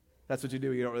 That's what you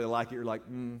do. You don't really like it. You're like,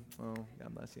 oh,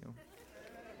 God bless you.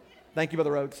 Thank you,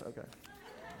 Brother Rhodes. Okay.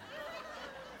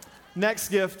 Next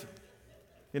gift,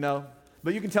 you know.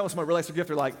 But you can tell when somebody relates their gift,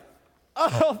 they're like,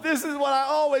 oh, this is what I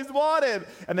always wanted.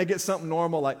 And they get something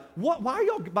normal like, what? Why are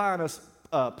y'all buying us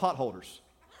pot holders?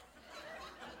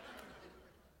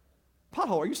 Pot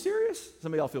holder, are you serious?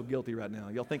 Some of y'all feel guilty right now.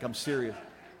 Y'all think I'm serious.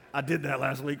 I did that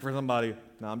last week for somebody.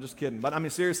 No, I'm just kidding. But I mean,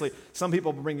 seriously, some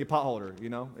people bring you a pot holder, you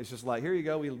know. It's just like, here you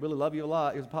go. We really love you a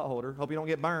lot. Here's a pot holder. Hope you don't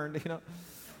get burned, you know.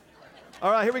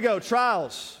 All right, here we go.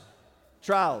 Trials.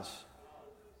 Trials.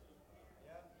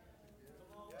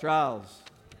 Trials.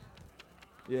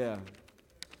 Yeah.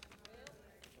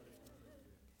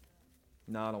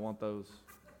 No, I don't want those.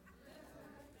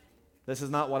 This is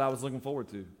not what I was looking forward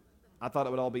to. I thought it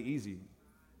would all be easy.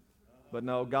 But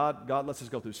no, God lets us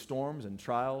go through storms and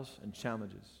trials and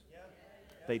challenges.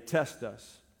 They test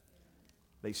us.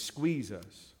 They squeeze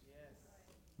us.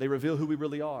 They reveal who we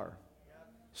really are.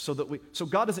 So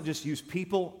God doesn't just use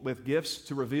people with gifts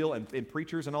to reveal and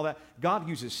preachers and all that. God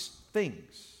uses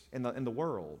things in the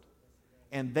world.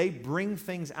 And they bring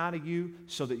things out of you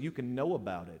so that you can know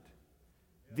about it.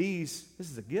 This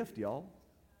is a gift, y'all.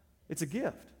 It's a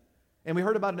gift. And we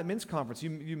heard about it at men's conference.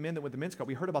 You men that went to men's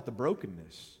conference, we heard about the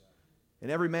brokenness. And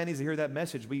every man needs to hear that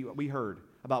message. We heard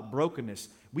about brokenness.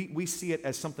 We see it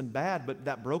as something bad, but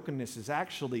that brokenness is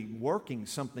actually working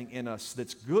something in us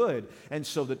that's good. And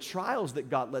so the trials that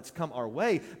God lets come our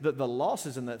way, the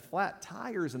losses and the flat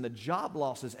tires and the job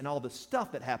losses and all the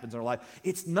stuff that happens in our life,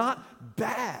 it's not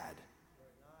bad.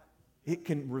 It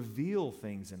can reveal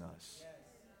things in us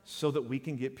so that we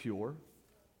can get pure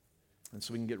and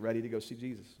so we can get ready to go see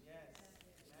Jesus.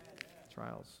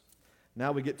 Trials.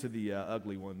 Now we get to the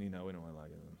ugly one. You know, we don't really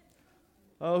like it.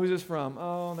 Oh, who's this from?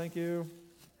 Oh, thank you.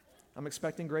 I'm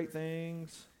expecting great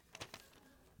things.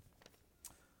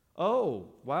 Oh,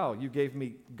 wow, you gave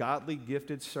me godly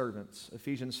gifted servants.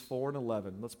 Ephesians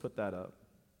 4:11. Let's put that up.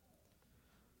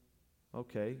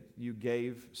 Okay, you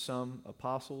gave some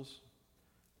apostles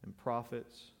and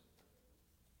prophets.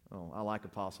 Oh, I like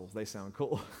apostles. They sound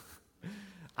cool.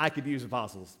 I could use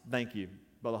apostles. Thank you,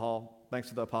 Brother Hall. Thanks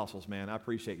for the apostles, man. I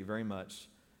appreciate you very much.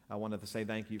 I wanted to say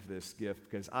thank you for this gift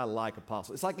because I like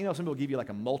apostles. It's like, some people give you like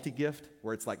a multi-gift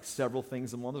where it's like several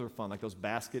things in one. Those are fun, like those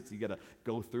baskets. You got to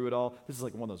go through it all. This is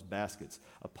like one of those baskets.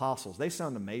 Apostles, they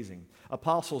sound amazing.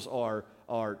 Apostles are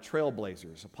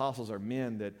trailblazers. Apostles are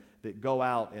men that go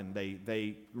out and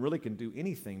they really can do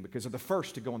anything because they're the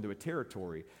first to go into a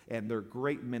territory, and they're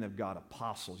great men of God,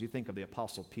 apostles. You think of the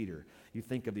Apostle Peter. You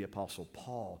think of the Apostle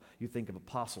Paul. You think of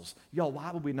apostles. Y'all,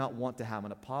 why would we not want to have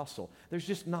an apostle? There's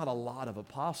just not a lot of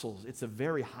apostles. It's a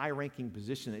very high-ranking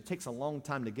position. It takes a long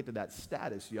time to get to that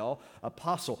status, y'all.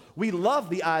 Apostle. We love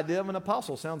the idea of an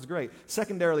apostle. Sounds great.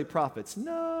 Secondarily, prophets.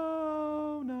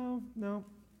 No.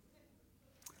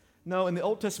 No, in the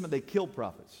Old Testament, they killed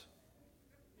prophets.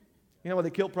 You know why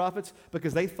they killed prophets?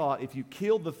 Because they thought if you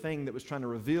killed the thing that was trying to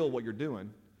reveal what you're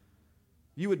doing,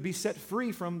 you would be set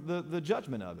free from the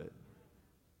judgment of it.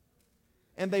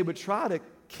 And they would try to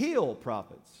kill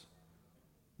prophets.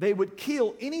 They would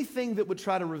kill anything that would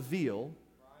try to reveal,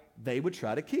 they would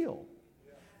try to kill.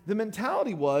 The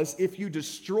mentality was if you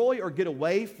destroy or get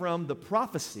away from the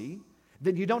prophecy,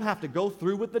 then you don't have to go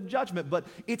through with the judgment. But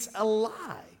it's a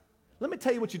lie. Let me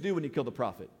tell you what you do when you kill the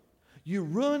prophet. You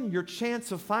ruin your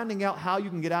chance of finding out how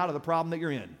you can get out of the problem that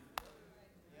you're in.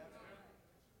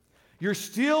 You're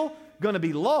still going to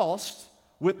be lost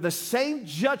with the same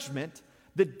judgment.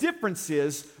 The difference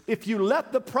is if you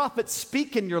let the prophet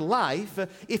speak in your life,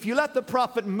 if you let the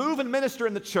prophet move and minister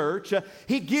in the church,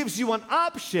 he gives you an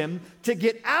option to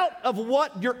get out of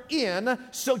what you're in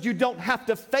so you don't have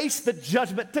to face the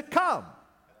judgment to come.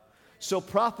 So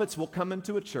prophets will come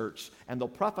into a church and they'll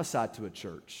prophesy to a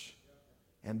church.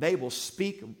 And they will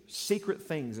speak secret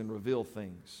things and reveal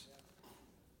things.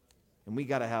 And we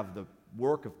got to have the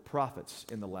work of prophets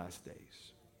in the last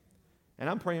days. And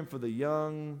I'm praying for the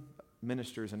young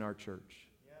ministers in our church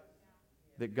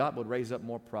that God would raise up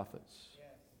more prophets.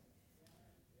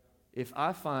 If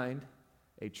I find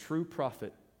a true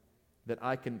prophet that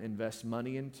I can invest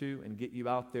money into and get you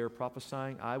out there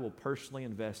prophesying, I will personally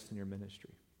invest in your ministry.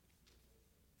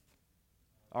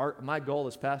 My goal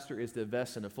as pastor is to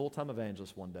invest in a full-time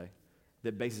evangelist one day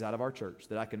that bases out of our church,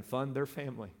 that I can fund their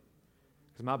family.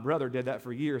 Because my brother did that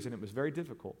for years, and it was very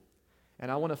difficult. And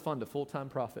I want to fund a full-time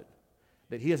prophet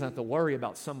that he doesn't have to worry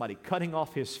about somebody cutting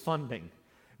off his funding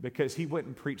because he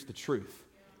wouldn't preach the truth,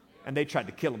 and they tried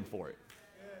to kill him for it.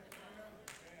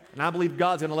 And I believe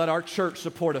God's going to let our church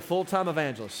support a full-time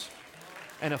evangelist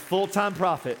and a full-time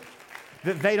prophet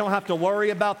that they don't have to worry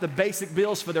about the basic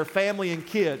bills for their family and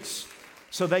kids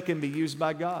so they can be used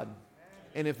by God.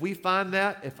 And if I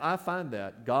find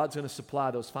that, God's going to supply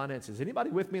those finances. Anybody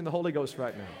with me in the Holy Ghost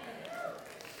right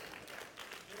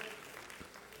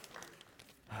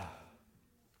now?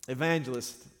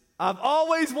 Evangelist. I've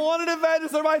always wanted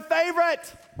evangelists. They're my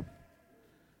favorite.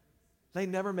 They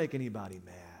never make anybody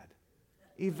mad.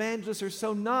 Evangelists are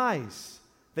so nice.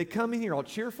 They come in here all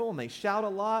cheerful and they shout a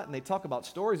lot and they talk about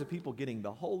stories of people getting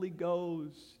the Holy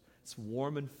Ghost. It's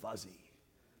warm and fuzzy.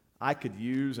 I could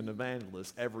use an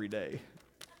evangelist every day.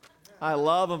 I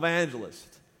love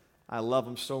evangelists. I love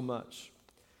them so much.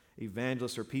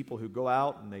 Evangelists are people who go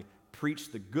out and they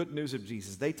preach the good news of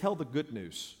Jesus. They tell the good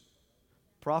news.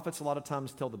 Prophets a lot of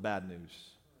times tell the bad news.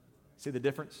 See the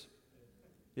difference?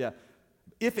 Yeah.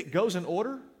 If it goes in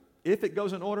order,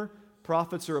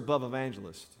 prophets are above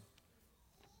evangelists.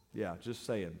 Yeah, just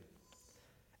saying.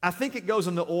 I think it goes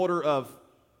in the order of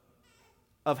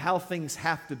how things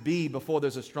have to be before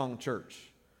there's a strong church.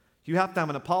 You have to have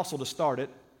an apostle to start it.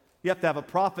 You have to have a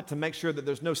prophet to make sure that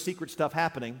there's no secret stuff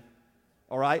happening.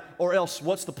 All right? Or else,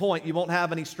 what's the point? You won't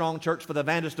have any strong church for the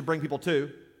evangelist to bring people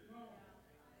to.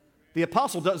 The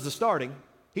apostle does the starting.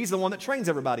 He's the one that trains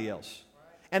everybody else.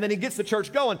 And then he gets the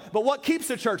church going. But what keeps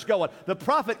the church going? The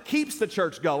prophet keeps the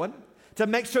church going to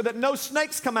make sure that no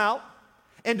snakes come out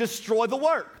and destroy the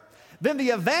work. Then the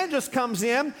evangelist comes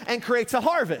in and creates a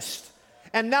harvest.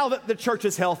 And now that the church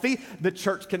is healthy, the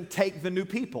church can take the new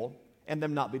people and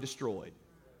them not be destroyed.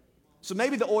 So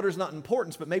maybe the order is not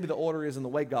important, but maybe the order is in the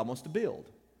way God wants to build.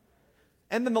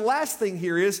 And then the last thing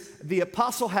here is the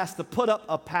apostle has to put up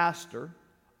a pastor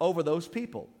over those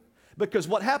people. Because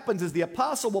what happens is the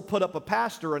apostle will put up a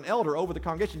pastor or an elder over the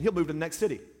congregation. He'll move to the next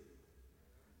city.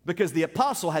 Because the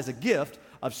apostle has a gift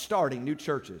of starting new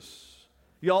churches.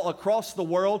 Y'all, across the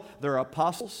world, there are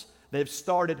apostles. They've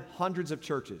started hundreds of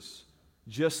churches,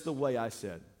 just the way I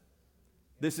said.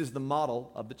 This is the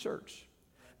model of the church.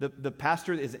 The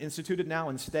pastor is instituted now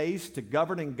and stays to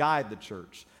govern and guide the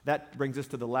church. That brings us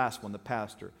to the last one, the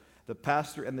pastor. The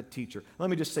pastor and the teacher. Let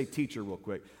me just say teacher real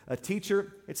quick. A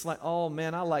teacher, it's like, oh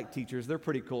man, I like teachers. They're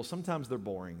pretty cool. Sometimes they're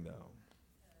boring though.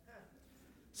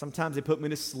 Sometimes they put me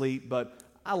to sleep, but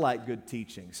I like good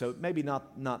teaching. So maybe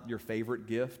not your favorite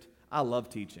gift. I love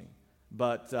teaching,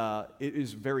 but it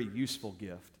is a very useful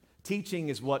gift. Teaching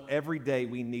is what every day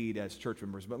we need as church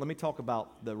members. But let me talk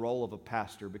about the role of a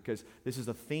pastor, because this is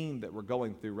a theme that we're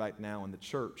going through right now in the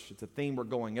church. It's a theme we're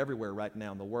going everywhere right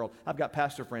now in the world. I've got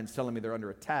pastor friends telling me they're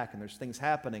under attack and there's things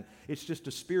happening. It's just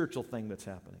a spiritual thing that's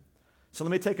happening. So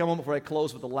let me take a moment before I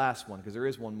close with the last one, because there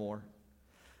is one more.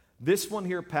 This one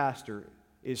here, pastor,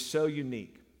 is so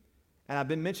unique. And I've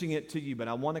been mentioning it to you, but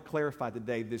I want to clarify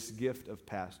today this gift of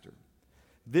pastor.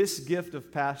 This gift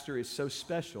of pastor is so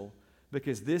special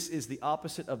because this is the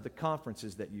opposite of the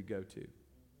conferences that you go to,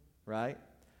 right?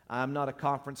 I'm not a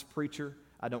conference preacher.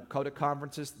 I don't go to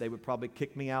conferences. They would probably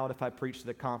kick me out if I preached at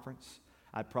a conference.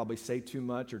 I'd probably say too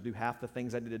much or do half the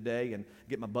things I did today and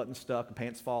get my button stuck and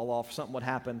pants fall off. Something would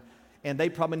happen, and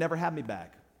they'd probably never have me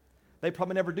back. They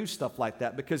probably never do stuff like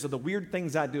that because of the weird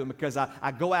things I do and because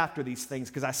I go after these things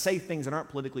because I say things that aren't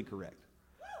politically correct.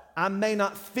 I may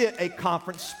not fit a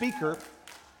conference speaker,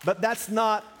 but that's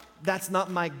not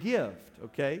my gift,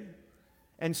 okay?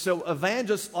 And so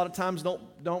evangelists a lot of times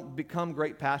don't become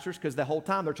great pastors because the whole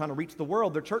time they're trying to reach the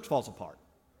world, their church falls apart.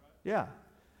 Yeah.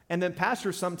 And then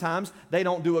pastors sometimes, they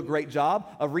don't do a great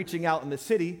job of reaching out in the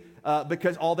city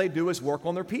because all they do is work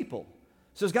on their people.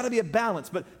 So there's got to be a balance.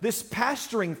 But this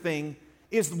pastoring thing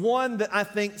is one that I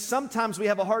think sometimes we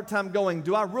have a hard time going,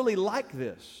 do I really like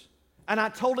this? And I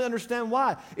totally understand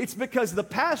why. It's because the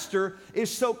pastor is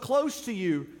so close to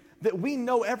you that we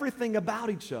know everything about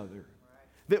each other.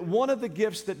 That one of the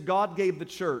gifts that God gave the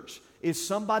church is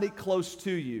somebody close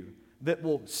to you that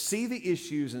will see the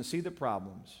issues and see the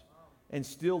problems and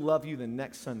still love you the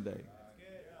next Sunday.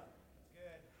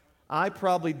 I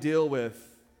probably deal with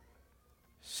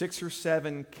 6 or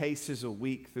 7 cases a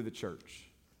week through the church,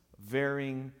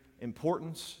 varying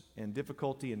importance and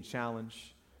difficulty and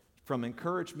challenge, from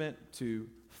encouragement to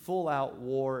full-out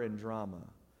war and drama.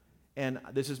 And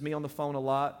this is me on the phone a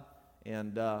lot.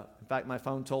 And in fact, my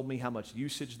phone told me how much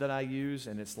usage that I use,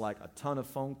 and it's like a ton of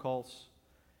phone calls.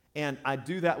 And I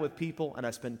do that with people, and I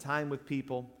spend time with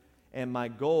people, and my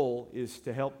goal is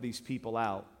to help these people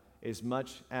out as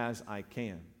much as I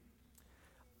can.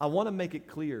 I want to make it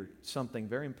clear something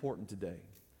very important today,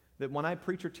 that when I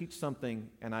preach or teach something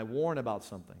and I warn about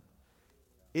something,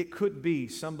 it could be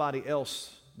somebody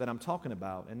else that I'm talking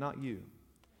about and not you.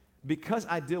 Because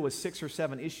I deal with 6 or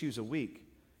 7 issues a week,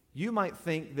 you might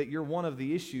think that you're one of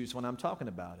the issues when I'm talking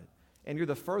about it, and you're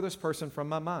the furthest person from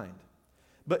my mind.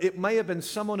 But it may have been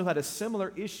someone who had a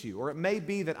similar issue, or it may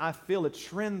be that I feel a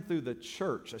trend through the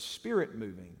church, a spirit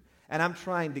moving, and I'm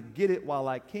trying to get it while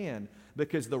I can,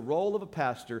 because the role of a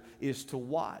pastor is to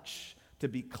watch, to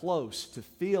be close, to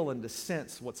feel and to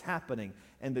sense what's happening,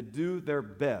 and to do their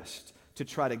best to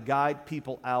try to guide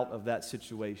people out of that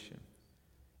situation.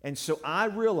 And so I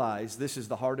realize this is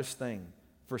the hardest thing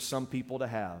for some people to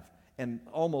have, and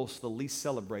almost the least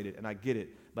celebrated, and I get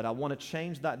it, but I want to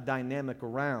change that dynamic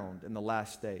around in the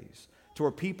last days to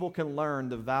where people can learn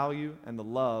the value and the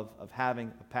love of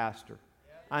having a pastor.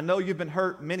 I know you've been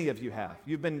hurt, many of you have.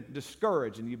 You've been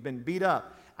discouraged and you've been beat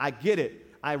up. I get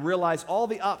it. I realize all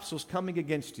the obstacles coming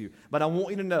against you, but I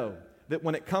want you to know that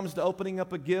when it comes to opening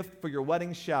up a gift for your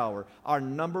wedding shower, our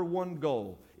number one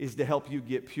goal is to help you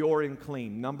get pure and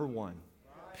clean. Number one.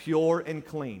 Pure and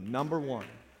clean. Number one.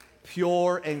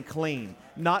 Pure and clean.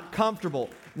 Not comfortable,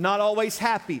 not always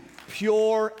happy.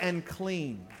 Pure and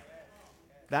clean.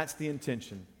 That's the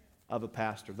intention of a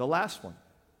pastor. The last one.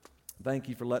 Thank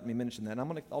you for letting me mention that.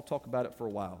 I'll talk about it for a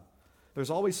while.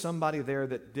 There's always somebody there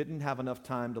that didn't have enough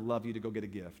time to love you to go get a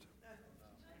gift.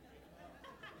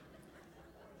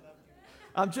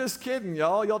 I'm just kidding,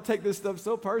 y'all. Y'all take this stuff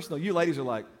so personal. You ladies are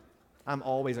like, I'm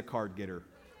always a card getter.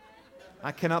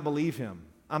 I cannot believe him.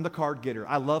 I'm the card getter.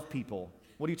 I love people.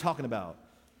 What are you talking about?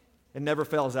 It never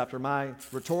fails after my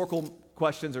rhetorical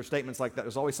questions or statements like that.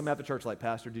 There's always somebody at the church like,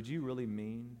 Pastor, did you really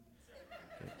mean?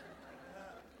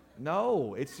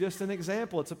 No, it's just an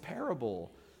example. It's a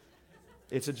parable.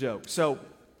 It's a joke. So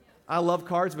I love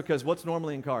cards because what's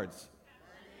normally in cards?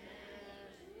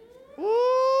 Woo!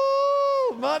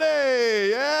 Money!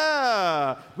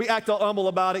 Yeah! We act all humble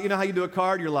about it. You know how you do a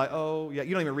card? You're like, oh, yeah.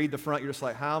 You don't even read the front. You're just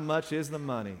like, how much is the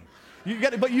money?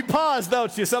 But you pause,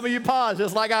 don't you? Some of you pause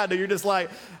just like I do. You're just like,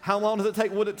 how long does it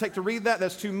take? Would it take to read that?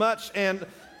 That's too much. And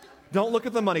don't look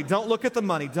at the money. Don't look at the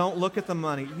money. Don't look at the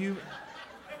money.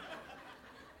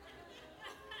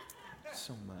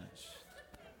 So much.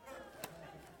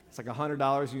 It's like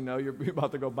 $100. You know you're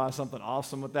about to go buy something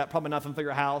awesome with that. Probably nothing for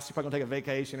your house. You're probably going to take a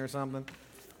vacation or something.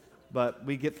 But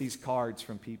we get these cards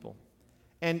from people.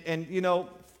 And you know,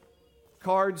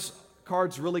 cards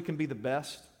really can be the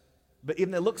best. But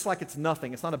even it looks like it's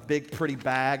nothing. It's not a big, pretty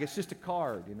bag. It's just a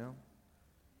card, you know.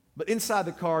 But inside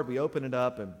the card, we open it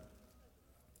up and it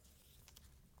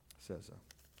says,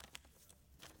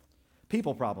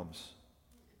 people problems.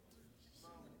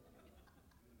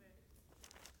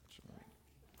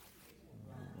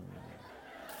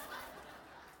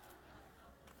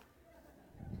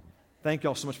 Thank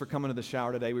y'all so much for coming to the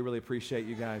shower today. We really appreciate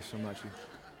you guys so much.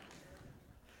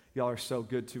 Y'all are so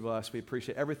good to us. We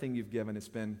appreciate everything you've given. It's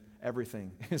been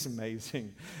everything. It's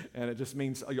amazing. And it just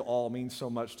means, you all mean so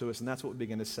much to us. And that's what we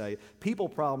begin to say. People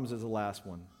problems is the last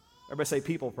one. Everybody say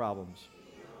people problems.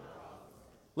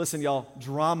 Listen, y'all,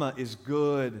 drama is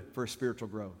good for spiritual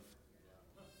growth.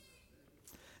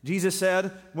 Jesus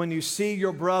said, when you see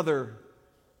your brother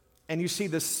and you see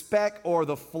the speck or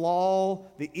the flaw,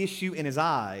 the issue in his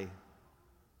eye,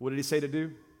 what did he say to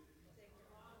do?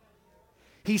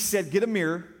 He said, get a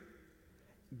mirror.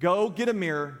 Go get a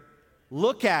mirror,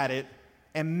 look at it,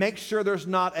 and make sure there's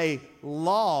not a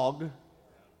log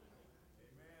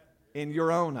in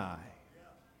your own eye.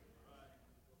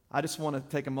 I just want to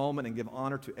take a moment and give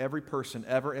honor to every person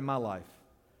ever in my life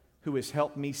who has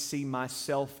helped me see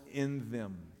myself in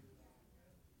them.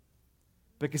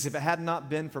 Because if it had not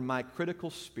been for my critical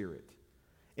spirit,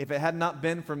 if it had not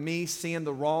been for me seeing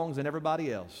the wrongs in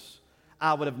everybody else,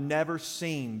 I would have never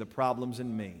seen the problems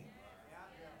in me.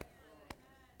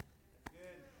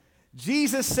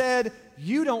 Jesus said,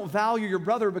 you don't value your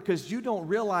brother because you don't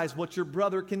realize what your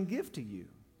brother can give to you.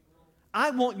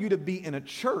 I want you to be in a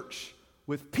church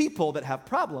with people that have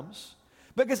problems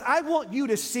because I want you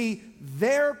to see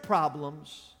their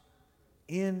problems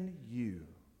in you.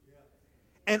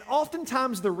 And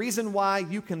oftentimes the reason why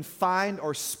you can find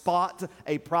or spot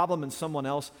a problem in someone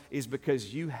else is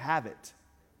because you have it.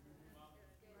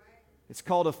 It's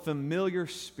called a familiar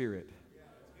spirit.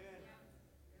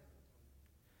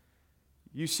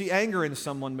 You see anger in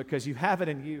someone because you have it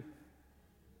in you.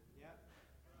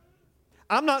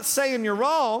 I'm not saying you're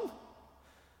wrong.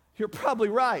 You're probably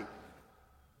right.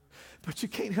 But you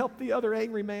can't help the other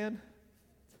angry man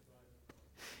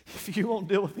if you won't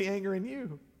deal with the anger in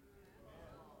you.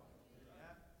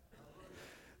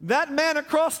 That man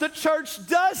across the church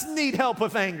does need help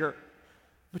with anger.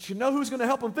 But you know who's going to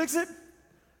help him fix it?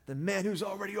 The man who's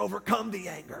already overcome the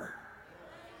anger.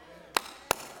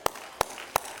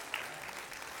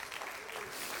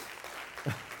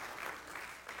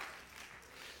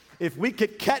 If we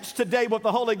could catch today what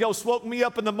the Holy Ghost woke me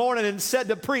up in the morning and said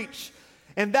to preach,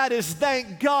 and that is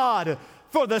thank God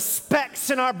for the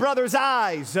specks in our brother's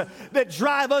eyes that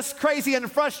drive us crazy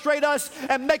and frustrate us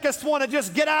and make us want to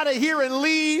just get out of here and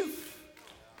leave.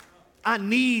 I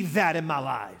need that in my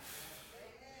life.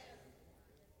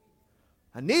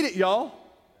 I need it, y'all.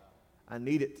 I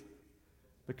need it.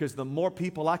 Because the more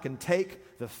people I can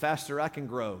take, the faster I can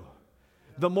grow.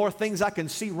 The more things I can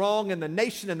see wrong in the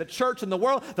nation and the church and the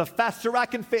world, the faster I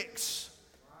can fix.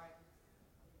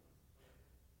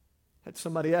 Had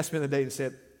somebody ask me the other day and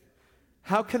said,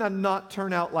 how can I not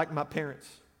turn out like my parents?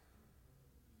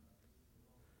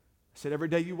 I said, every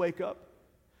day you wake up,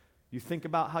 you think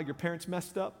about how your parents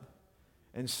messed up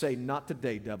and say, not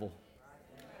today, devil.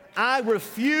 I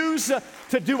refuse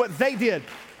to do what they did.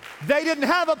 They didn't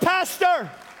have a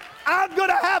pastor. I'm going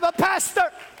to have a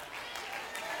pastor.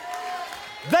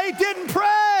 They didn't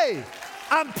pray.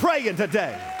 I'm praying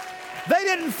today. They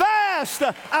didn't fast.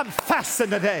 I'm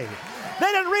fasting today. They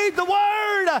didn't read the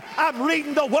Word. I'm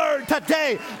reading the Word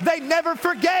today. They never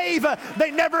forgave.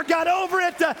 They never got over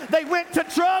it. They went to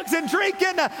drugs and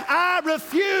drinking. I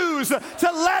refuse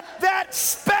to let that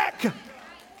speck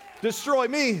destroy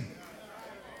me.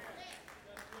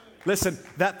 Listen,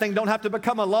 that thing don't have to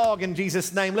become a log in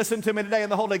Jesus' name. Listen to me today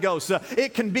in the Holy Ghost.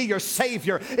 It can be your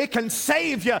Savior. It can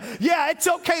save you. Yeah, it's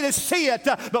okay to see it,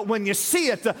 but when you see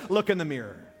it, look in the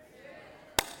mirror.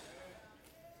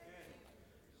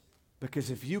 Because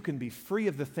if you can be free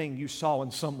of the thing you saw in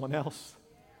someone else,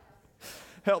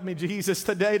 help me, Jesus,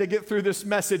 today to get through this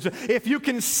message. If you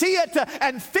can see it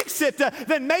and fix it,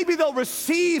 then maybe they'll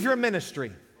receive your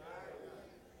ministry.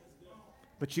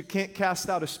 But you can't cast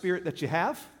out a spirit that you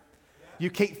have. You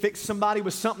can't fix somebody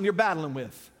with something you're battling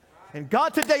with. And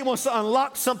God today wants to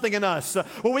unlock something in us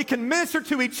where we can minister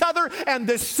to each other and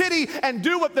this city and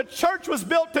do what the church was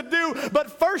built to do.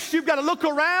 But first you've got to look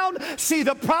around, see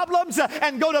the problems,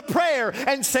 and go to prayer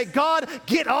and say, God,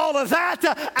 get all of that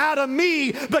out of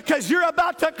me because you're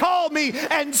about to call me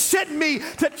and send me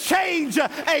to change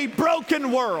a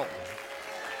broken world.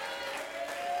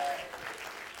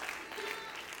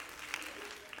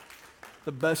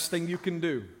 The best thing you can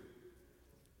do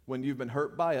when you've been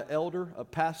hurt by an elder, a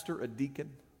pastor, a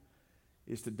deacon,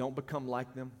 is to don't become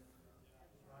like them.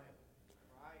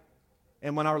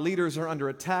 And when our leaders are under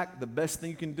attack, the best thing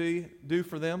you can do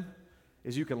for them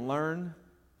is you can learn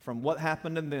from what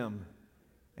happened to them,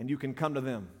 and you can come to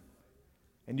them,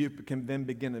 and you can then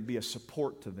begin to be a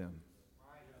support to them.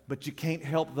 But you can't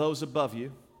help those above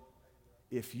you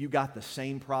if you got the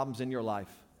same problems in your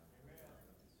life.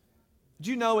 Do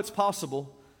you know it's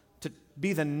possible to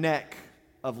be the neck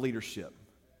of leadership?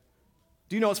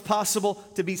 Do you know it's possible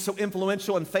to be so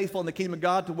influential and faithful in the kingdom of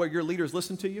God to where your leaders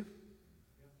listen to you?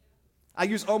 I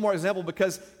use Omar as an example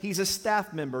because he's a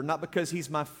staff member, not because he's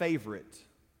my favorite.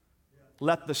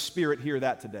 Let the Spirit hear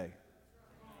that today.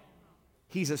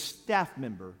 He's a staff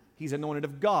member. He's anointed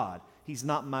of God. He's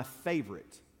not my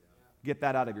favorite. Get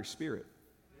that out of your spirit.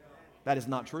 That is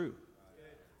not true.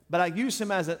 But I use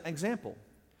him as an example.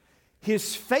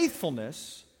 His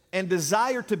faithfulness and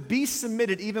desire to be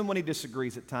submitted even when he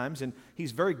disagrees at times, and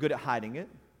he's very good at hiding it,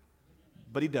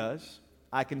 but he does.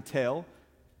 I can tell,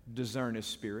 discern his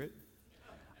spirit.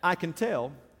 I can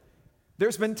tell.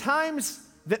 There's been times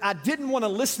that I didn't want to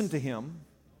listen to him,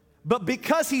 but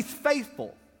because he's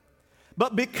faithful,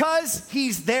 but because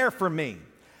he's there for me,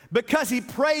 because he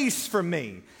prays for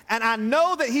me, and I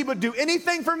know that he would do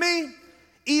anything for me,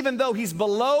 even though he's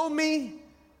below me,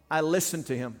 I listen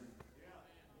to him.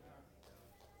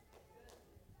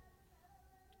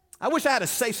 I wish I had a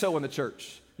say-so in the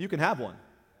church. You can have one.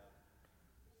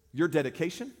 Your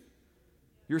dedication,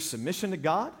 your submission to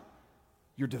God,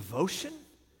 your devotion,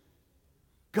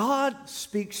 God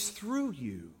speaks through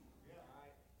you.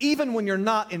 Even when you're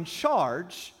not in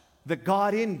charge, the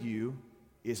God in you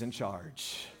is in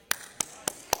charge.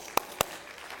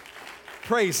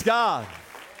 Praise God.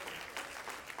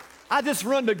 I just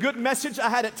run a good message. I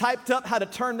had it typed up, how to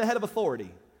turn the head of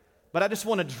authority. But I just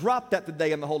want to drop that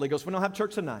today in the Holy Ghost. We don't have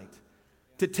church tonight.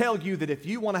 To tell you that if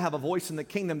you want to have a voice in the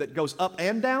kingdom that goes up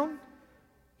and down,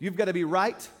 you've got to be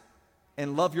right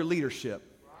and love your leadership.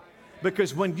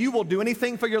 Because when you will do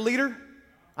anything for your leader,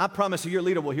 I promise you your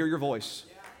leader will hear your voice.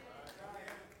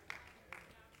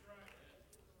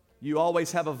 You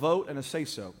always have a vote and a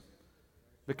say-so.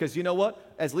 Because you know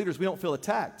what? As leaders, we don't feel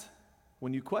attacked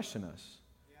when you question us.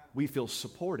 We feel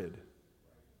supported.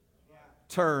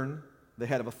 Turn the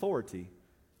head of authority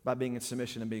by being in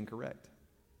submission and being correct.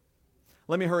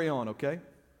 Let me hurry on, okay?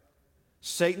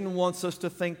 Satan wants us to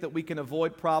think that we can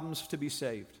avoid problems to be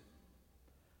saved.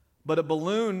 But a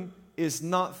balloon is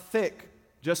not thick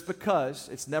just because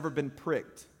it's never been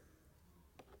pricked.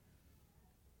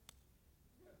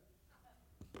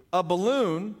 A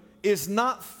balloon is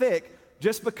not thick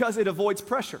just because it avoids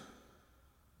pressure.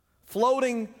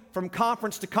 Floating from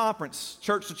conference to conference,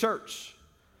 church to church,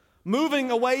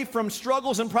 moving away from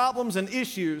struggles and problems and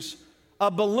issues, a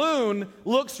balloon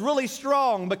looks really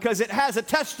strong because it has a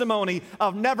testimony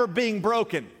of never being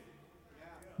broken.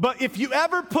 But if you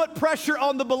ever put pressure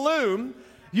on the balloon,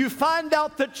 you find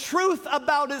out the truth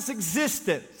about its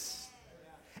existence.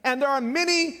 And there are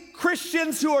many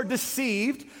Christians who are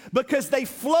deceived because they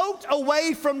float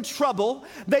away from trouble.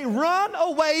 They run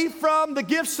away from the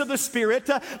gifts of the Spirit.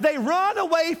 They run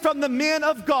away from the men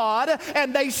of God.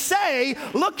 And they say,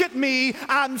 look at me,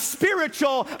 I'm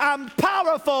spiritual, I'm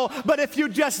powerful. But if you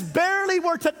just barely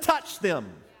were to touch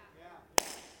them,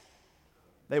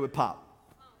 they would pop.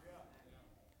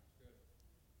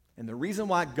 And the reason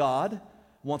why God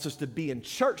wants us to be in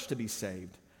church to be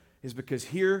saved is because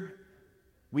here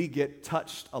we get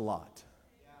touched a lot.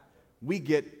 We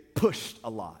get pushed a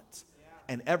lot.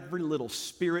 And every little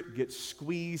spirit gets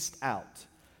squeezed out.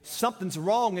 Something's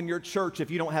wrong in your church if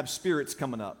you don't have spirits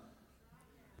coming up.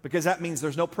 Because that means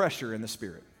there's no pressure in the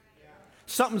spirit.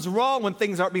 Something's wrong when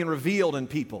things aren't being revealed in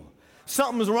people.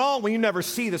 Something's wrong when you never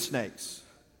see the snakes.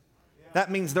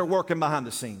 That means they're working behind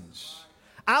the scenes.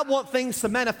 I want things to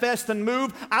manifest and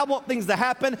move. I want things to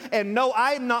happen. And no,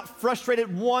 I am not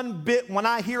frustrated one bit when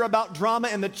I hear about drama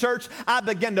in the church. I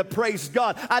begin to praise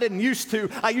God. I didn't used to.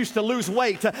 I used to lose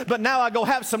weight. But now I go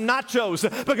have some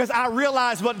nachos because I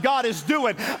realize what God is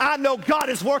doing. I know God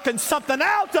is working something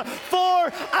out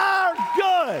for our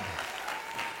good.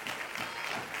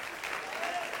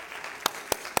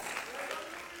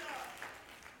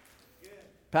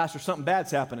 Pastor, something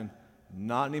bad's happening.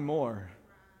 Not anymore.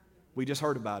 We just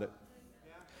heard about it.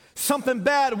 Something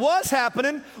bad was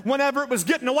happening whenever it was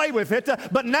getting away with it,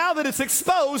 but now that it's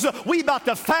exposed, we about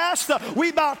to fast, we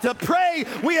about to pray,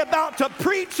 we about to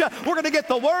preach, we're going to get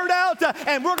the word out,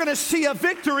 and we're going to see a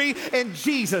victory in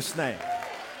Jesus' name.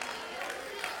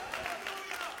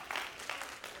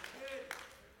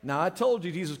 Now, I told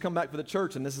you Jesus would come back for the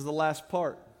church, and this is the last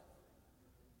part.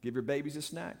 Give your babies a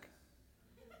snack.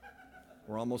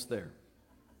 We're almost there.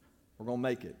 We're going to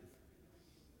make it.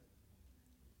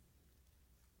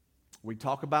 We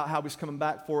talk about how he's coming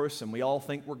back for us, and we all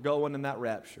think we're going in that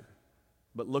rapture.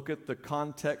 But look at the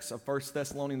context of 1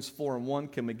 Thessalonians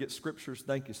 4:1. Can we get scriptures?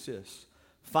 Thank you, sis.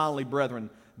 Finally, brethren,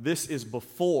 this is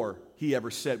before he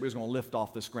ever said we was going to lift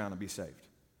off this ground and be saved.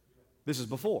 This is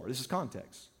before. This is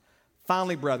context.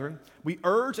 Finally, brethren, we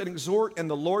urge and exhort in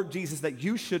the Lord Jesus that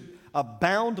you should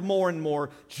abound more and more,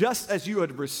 just as you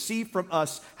had received from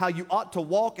us how you ought to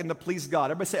walk and to please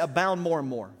God. Everybody say abound more and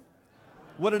more.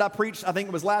 What did I preach? I think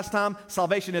it was last time.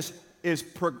 Salvation is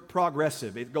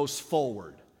progressive. It goes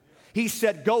forward. He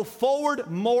said, go forward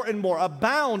more and more.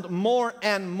 Abound more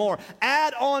and more.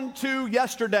 Add on to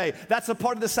yesterday. That's a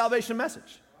part of the salvation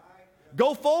message.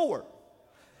 Go forward.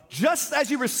 Just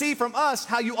as you receive from us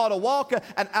how you ought to walk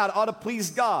and ought to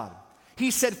please God.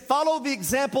 He said, follow the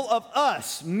example of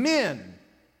us, men,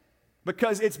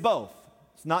 because it's both.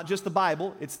 It's not just the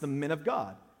Bible, it's the men of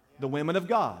God, the women of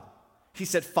God. He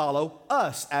said, follow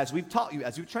us as we've taught you,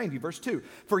 as we've trained you. Verse 2,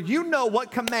 for you know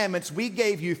what commandments we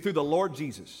gave you through the Lord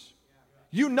Jesus.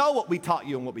 You know what we taught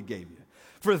you and what we gave you.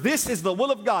 For this is the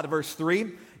will of God, verse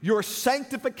 3, your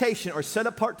sanctification or set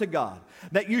apart to God,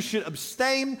 that you should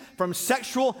abstain from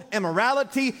sexual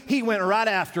immorality. He went right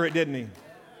after it, didn't he?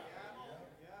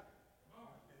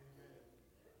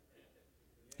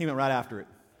 He went right after it.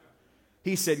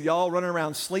 He said, y'all running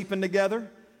around sleeping together,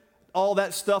 all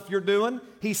that stuff you're doing,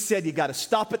 he said you got to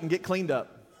stop it and get cleaned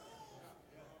up.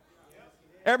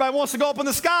 Everybody wants to go up in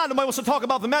the sky. Nobody wants to talk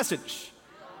about the message.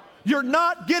 You're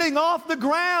not getting off the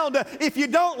ground if you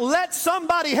don't let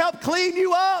somebody help clean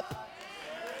you up.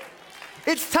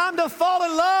 It's time to fall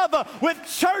in love with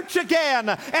church again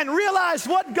and realize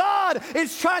what God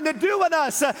is trying to do in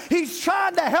us. He's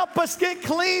trying to help us get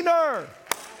cleaner.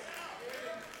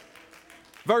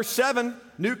 Verse 7,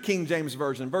 New King James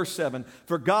Version, verse 7,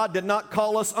 for God did not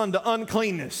call us unto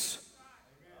uncleanness,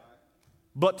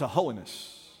 but to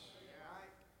holiness.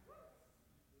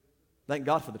 Thank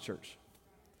God for the church.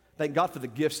 Thank God for the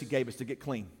gifts he gave us to get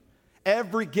clean.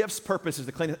 Every gift's purpose is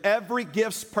to clean us. Every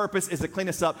gift's purpose is to clean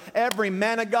us up. Every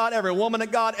man of God, every woman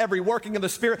of God, every working of the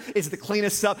Spirit is to clean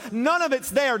us up. None of it's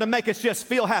there to make us just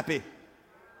feel happy.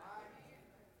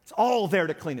 It's all there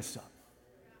to clean us up.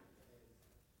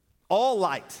 All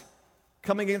light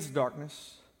coming against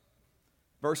darkness.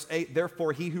 Verse 8,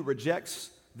 therefore he who rejects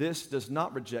this does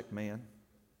not reject man.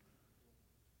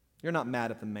 You're not mad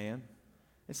at the man.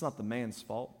 It's not the man's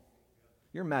fault.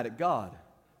 You're mad at God.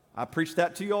 I preached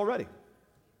that to you already.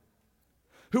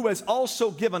 Who has also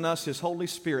given us his Holy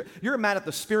Spirit. You're mad at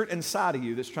the Spirit inside of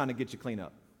you that's trying to get you clean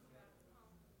up.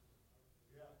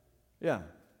 Yeah.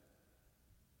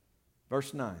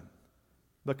 Verse 9.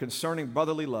 But concerning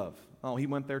brotherly love. Oh, he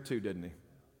went there too, didn't he?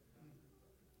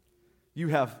 You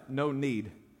have no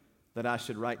need that I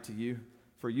should write to you,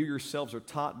 for you yourselves are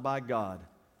taught by God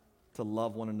to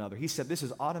love one another. He said this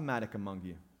is automatic among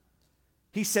you.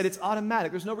 He said it's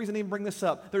automatic. There's no reason to even bring this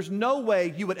up. There's no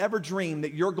way you would ever dream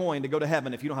that you're going to go to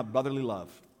heaven if you don't have brotherly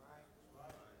love.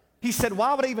 He said,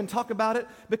 why would I even talk about it?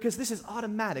 Because this is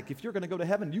automatic. If you're going to go to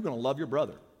heaven, you're going to love your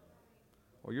brother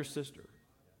or your sister.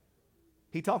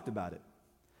 He talked about it.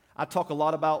 I talk a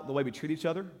lot about the way we treat each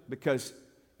other because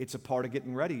it's a part of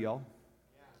getting ready, y'all.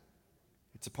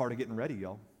 It's a part of getting ready,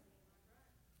 y'all.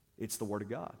 It's the Word of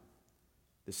God.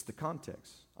 This is the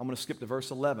context. I'm going to skip to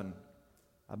verse 11.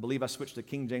 I believe I switched to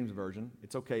King James Version.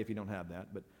 It's okay if you don't have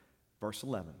that, but verse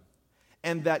 11.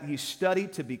 And that ye study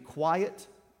to be quiet.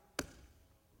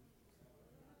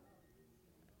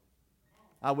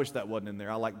 I wish that wasn't in there.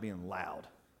 I like being loud.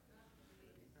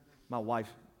 My wife,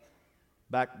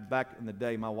 back in the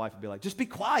day, my wife would be like, just be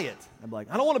quiet. I'd be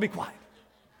like, I don't want to be quiet.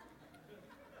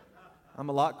 I'm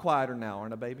a lot quieter now,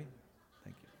 aren't I, baby?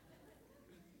 Thank you.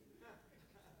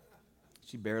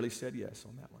 She barely said yes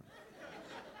on that one.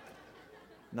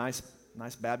 Nice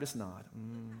Baptist nod.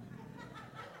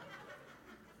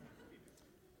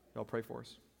 Y'all pray for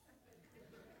us.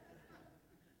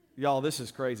 Y'all, this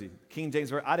is crazy. King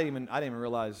James, I didn't even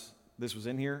realize this was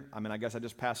in here. I mean, I guess I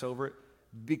just pass over it.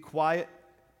 Be quiet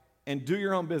and do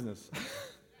your own business.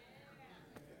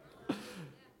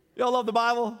 Y'all love the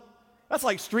Bible? That's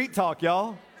like street talk,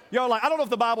 y'all. Y'all are like, I don't know if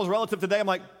the Bible's relative today. I'm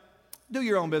like, do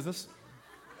your own business.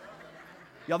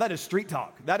 Y'all, that is street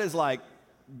talk. That is like,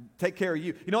 take care of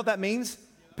you. You know what that means?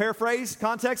 Paraphrase,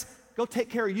 context, go take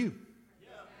care of you.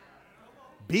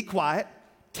 Be quiet,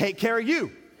 take care of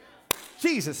you.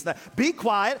 Jesus, be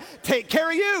quiet, take care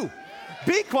of you.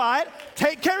 Be quiet,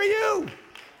 take care of you.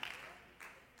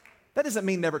 That doesn't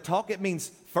mean never talk. It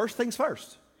means first things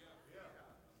first.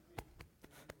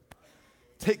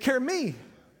 Take care of me.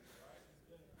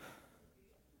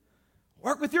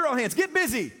 Work with your own hands. Get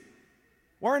busy.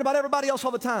 Worrying about everybody else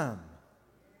all the time.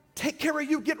 Take care of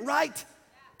you. Get right.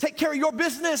 Take care of your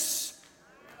business.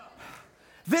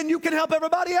 Then you can help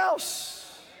everybody else.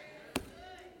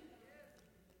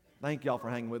 Thank y'all for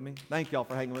hanging with me. Thank y'all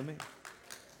for hanging with me.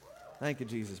 Thank you,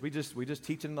 Jesus. We just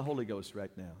teaching the Holy Ghost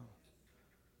right now.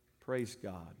 Praise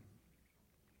God.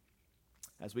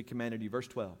 As we commanded you, verse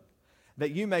 12.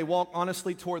 That you may walk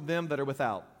honestly toward them that are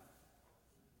without.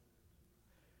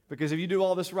 Because if you do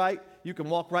all this right, you can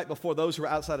walk right before those who are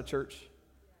outside of church.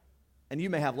 And you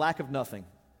may have lack of nothing.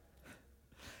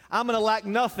 I'm going to lack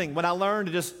nothing when I learn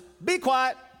to just be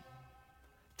quiet,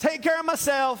 take care of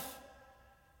myself.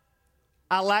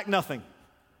 I lack nothing.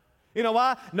 You know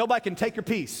why? Nobody can take your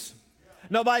peace.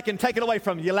 Nobody can take it away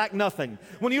from you. You lack nothing.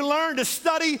 When you learn to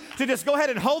study, to just go ahead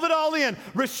and hold it all in,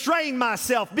 restrain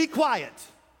myself, be quiet.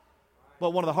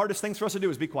 Well, one of the hardest things for us to do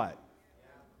is be quiet.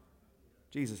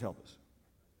 Jesus, help us.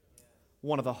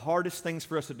 One of the hardest things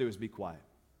for us to do is be quiet.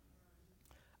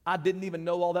 I didn't even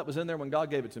know all that was in there when God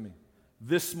gave it to me.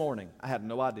 This morning, I had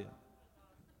no idea.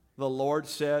 The Lord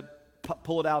said,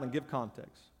 pull it out and give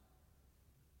context.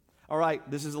 All right,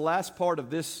 this is the last part of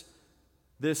this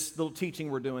little teaching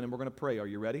we're doing, and we're going to pray. Are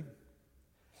you ready?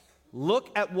 Look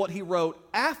at what he wrote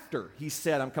after he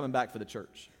said, I'm coming back for the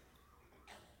church.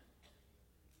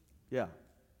 Yeah.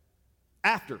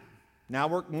 After. Now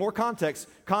we're more context.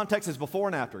 Context is before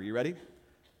and after. You ready?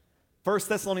 1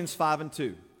 Thessalonians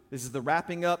 5:2. This is the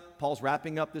wrapping up. Paul's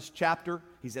wrapping up this chapter.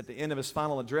 He's at the end of his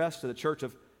final address to the church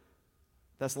of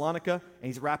Thessalonica, and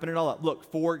he's wrapping it all up. Look,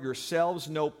 for yourselves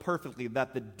know perfectly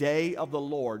that the day of the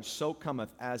Lord so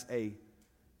cometh as a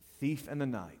thief in the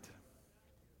night.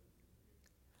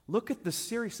 Look at the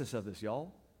seriousness of this,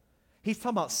 y'all. He's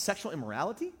talking about sexual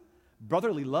immorality,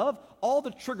 brotherly love, all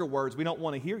the trigger words we don't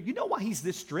want to hear. You know why he's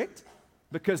this strict?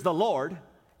 Because the Lord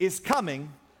is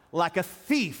coming like a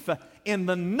thief in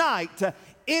the night.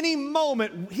 Any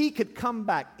moment, he could come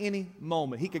back. Any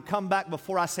moment. He could come back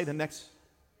before I say the next.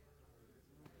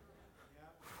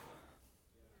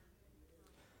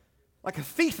 Like a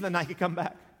thief in the night, he could come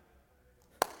back.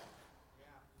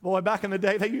 Boy, back in the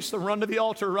day, they used to run to the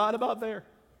altar right about there.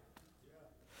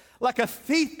 Like a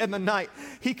thief in the night,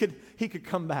 he could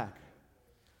come back.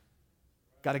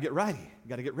 Got to get ready.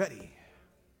 Got to get ready.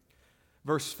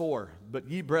 Verse 4, but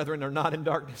ye, brethren, are not in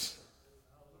darkness.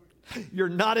 You're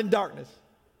not in darkness.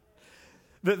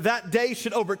 That day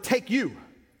should overtake you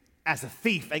as a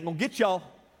thief. Ain't going to get y'all.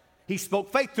 He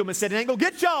spoke faith to him and said, it ain't going to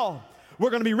get y'all.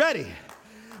 We're going to be ready.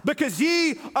 Because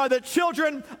ye are the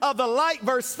children of the light,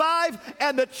 verse 5,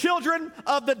 and the children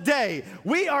of the day.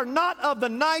 We are not of the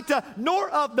night, nor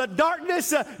of the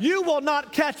darkness. You will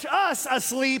not catch us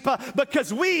asleep,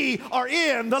 because we are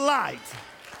in the light.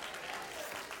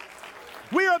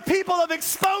 We are a people of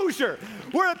exposure.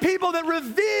 We're a people that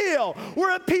reveal.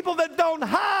 We're a people that don't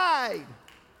hide.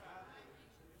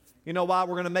 You know why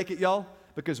we're going to make it, y'all?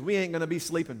 Because we ain't going to be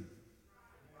sleeping.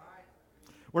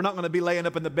 We're not going to be laying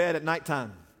up in the bed at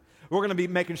nighttime. We're going to be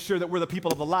making sure that we're the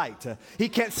people of the light. He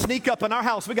can't sneak up in our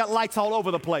house. We got lights all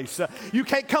over the place. You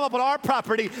can't come up on our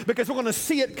property because we're going to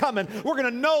see it coming. We're going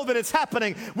to know that it's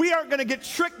happening. We aren't going to get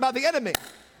tricked by the enemy.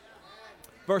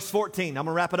 Verse 14, I'm going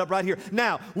to wrap it up right here.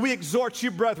 Now, we exhort you,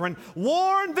 brethren,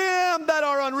 warn them that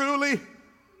are unruly.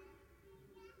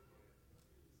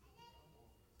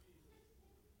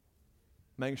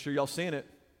 Making sure y'all seeing it.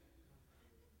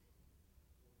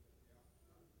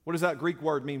 What does that Greek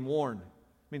word mean, warn?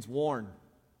 It means warn.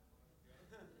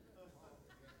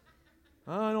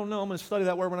 I don't know. I'm going to study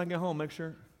that word when I get home, make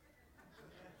sure.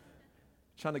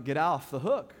 Trying to get off the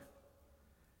hook.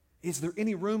 Is there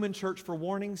any room in church for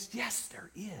warnings? Yes, there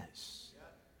is.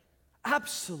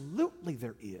 Absolutely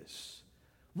there is.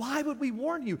 Why would we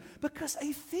warn you? Because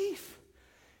a thief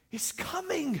is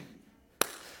coming.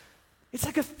 It's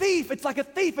like a thief. It's like a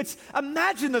thief.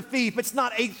 Imagine the thief. It's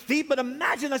not a thief, but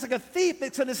imagine it's like a thief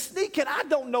that's going to sneak in. I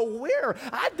don't know where.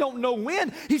 I don't know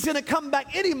when. He's going to come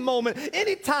back any moment,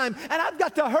 any time, and I've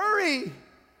got to hurry.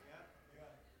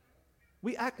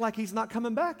 We act like he's not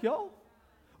coming back, y'all.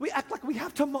 We act like we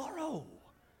have tomorrow.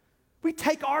 We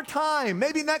take our time.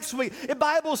 Maybe next week. The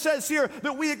Bible says here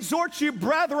that we exhort you,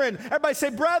 brethren. Everybody say,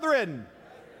 brethren.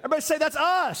 Everybody say, that's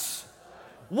us.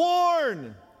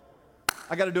 Warn.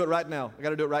 I got to do it right now.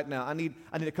 I need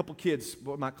a couple kids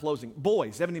for my closing.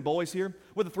 Boys. Have any boys here?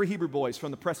 We're the 3 Hebrew boys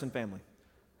from the Preston family.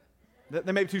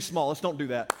 They may be too small. Let's don't do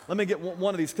that. Let me get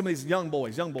one of these. Come on, these young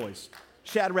boys.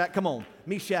 Shadrach, come on.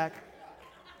 Meshach.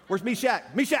 Where's Meshach?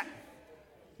 Meshach.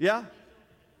 Yeah?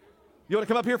 You want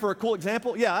to come up here for a cool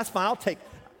example? Yeah, that's fine. I'll take.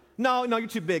 No, you're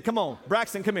too big. Come on.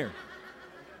 Braxton, come here.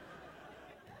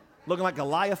 looking like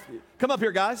Goliath. Come up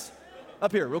here, guys.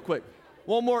 Up here, real quick.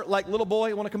 One more, like little boy,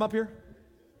 you want to come up here?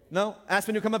 No?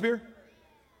 Aspen, you come up here?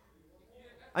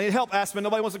 I need help, Aspen.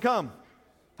 Nobody wants to come.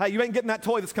 Hey, you ain't getting that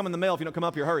toy that's coming in the mail if you don't come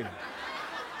up here. Hurry.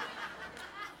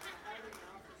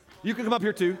 You can come up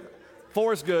here too.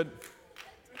 4 is good.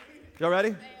 Y'all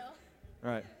ready?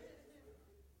 All right.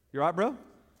 You all right, bro?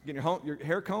 Getting your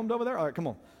hair combed over there? All right, come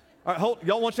on. All right,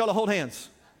 y'all want y'all to hold hands.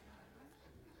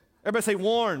 Everybody say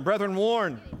warn, brethren,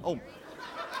 warn. Oh,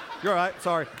 you're all right.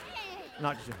 Sorry.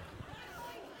 Not just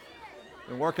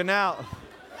been working out.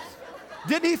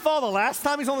 Didn't he fall the last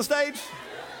time he's on the stage?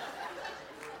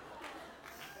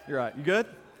 You're all right. You good?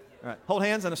 All right. Hold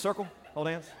hands in a circle. Hold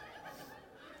hands.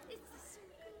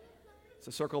 It's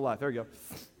a circle of life. There you go.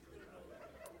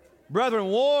 Brethren,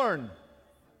 warn.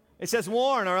 It says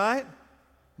warn, all right?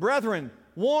 Brethren,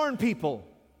 warn people.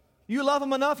 You love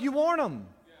them enough, you warn them.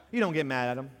 You don't get mad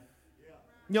at them.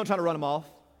 You don't try to run them off.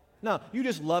 No, you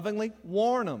just lovingly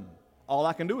warn them. All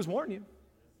I can do is warn you.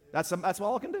 That's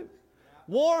all I can do.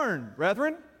 Warn,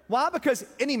 brethren. Why? Because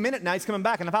any minute now he's coming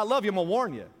back, and if I love you, I'm going to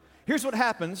warn you. Here's what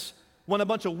happens when a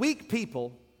bunch of weak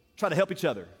people try to help each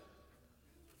other.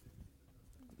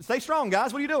 Stay strong,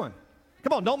 guys. What are you doing?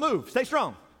 Come on, don't move. Stay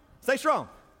strong. Stay strong.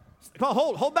 Come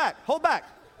on, hold back. Hold back.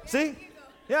 See?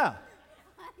 Yeah.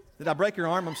 Did I break your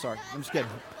arm? I'm sorry. I'm just kidding.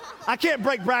 I can't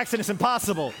break Braxton. It's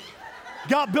impossible.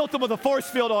 God built him with a force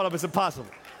field on him. It's impossible.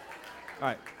 All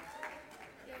right.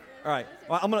 All right.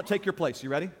 Well, I'm going to take your place. You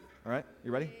ready? All right.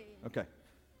 You ready? Okay.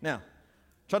 Now,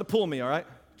 try to pull me, all right?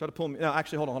 Try to pull me. No,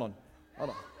 actually, hold on.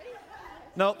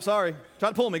 Nope, sorry. Try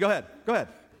to pull me. Go ahead.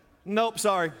 Nope,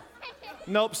 sorry.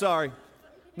 Nope.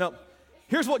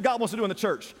 Here's what God wants to do in the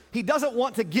church. He doesn't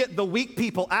want to get the weak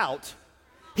people out.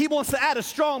 He wants to add a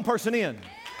strong person in.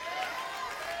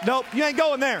 Nope, you ain't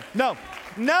going there. No.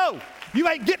 You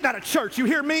ain't getting out of church. You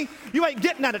hear me? You ain't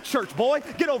getting out of church, boy.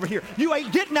 Get over here. You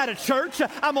ain't getting out of church.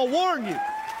 I'm going to warn you.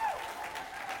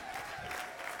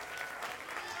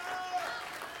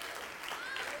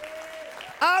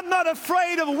 I'm not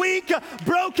afraid of weak,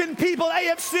 broken people,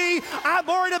 AFC. I'm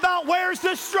worried about where's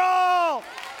the strong.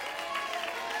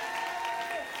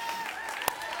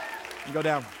 You go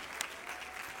down.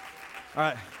 All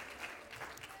right.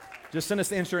 Just send us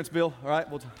the insurance bill. All right.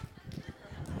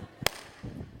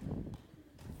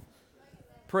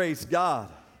 Praise God.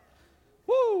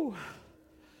 Woo.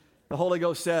 The Holy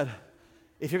Ghost said,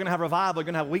 if you're going to have revival, you're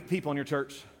going to have weak people in your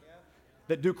church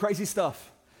that do crazy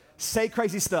stuff, say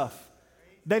crazy stuff.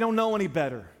 They don't know any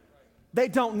better. They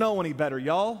don't know any better,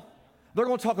 y'all. They're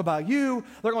going to talk about you.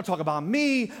 They're going to talk about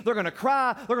me. They're going to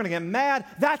cry. They're going to get mad.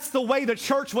 That's the way the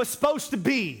church was supposed to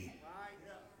be.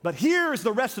 But here's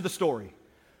the rest of the story.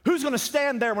 Who's going to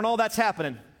stand there when all that's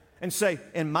happening and say,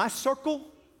 in my circle,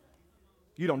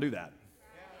 you don't do that?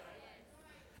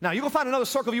 Now, you can find another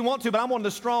circle if you want to, but I'm one of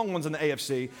the strong ones in the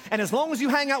AFC. And as long as you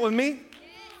hang out with me,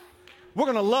 we're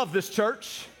going to love this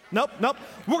church. Nope.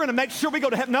 We're going to make sure we go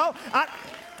to heaven. No,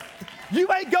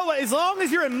 you ain't going. As long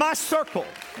as you're in my circle,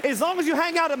 as long as you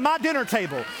hang out at my dinner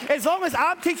table, as long as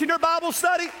I'm teaching your Bible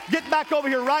study, get back over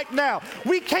here right now.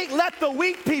 We can't let the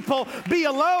weak people be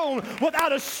alone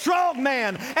without a strong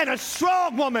man and a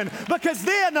strong woman, because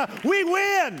then we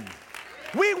win.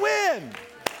 We win.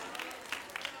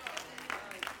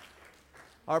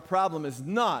 Our problem is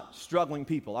not struggling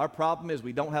people. Our problem is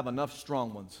we don't have enough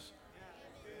strong ones.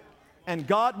 And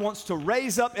God wants to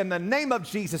raise up, in the name of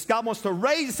Jesus, God wants to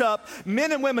raise up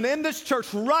men and women in this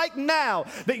church right now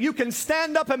that you can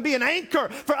stand up and be an anchor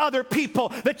for other people,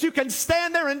 that you can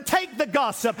stand there and take the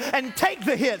gossip and take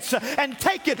the hits and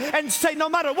take it and say, no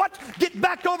matter what, get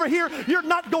back over here. You're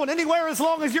not going anywhere as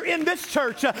long as you're in this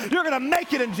church. You're going to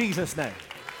make it in Jesus' name.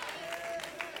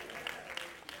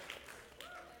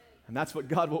 And that's what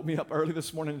God woke me up early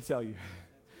this morning to tell you.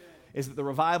 Is that the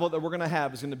revival that we're going to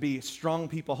have is going to be strong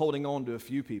people holding on to a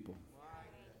few people.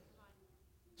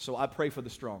 So I pray for the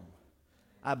strong.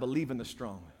 I believe in the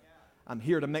strong. I'm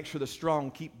here to make sure the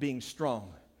strong keep being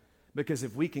strong. Because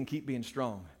if we can keep being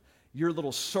strong, your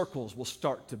little circles will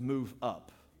start to move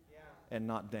up and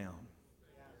not down.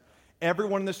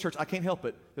 Everyone in this church, I can't help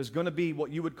it, there's going to be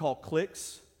what you would call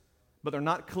cliques, but they're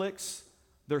not cliques,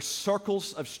 they're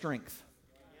circles of strength.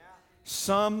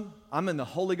 Some, I'm in the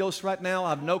Holy Ghost right now. I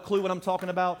have no clue what I'm talking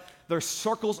about. They're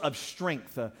circles of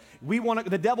strength.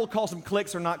 The devil calls them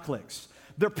cliques or not cliques.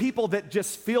 They're people that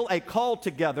just feel a call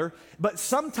together, but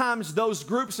sometimes those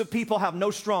groups of people have no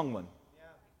strong one.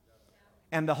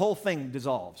 And the whole thing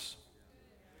dissolves.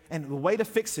 And the way to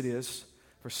fix it is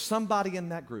for somebody in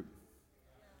that group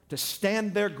to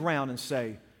stand their ground and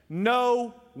say,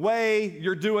 no way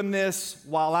you're doing this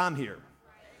while I'm here.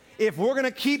 If we're going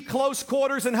to keep close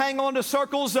quarters and hang on to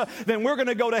circles, then we're going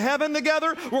to go to heaven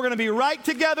together. We're going to be right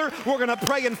together. We're going to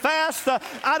pray and fast.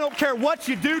 I don't care what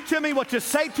you do to me, what you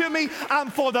say to me. I'm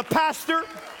for the pastor.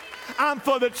 I'm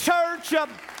for the church.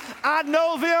 I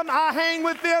know them. I hang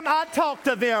with them. I talk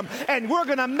to them. And we're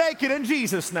going to make it in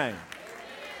Jesus' name.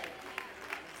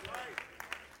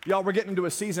 Y'all, we're getting into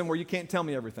a season where you can't tell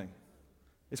me everything.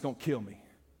 It's going to kill me.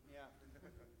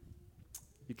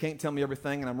 You can't tell me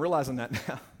everything, and I'm realizing that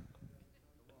now.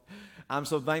 I'm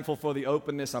so thankful for the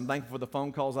openness. I'm thankful for the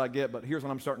phone calls I get, but here's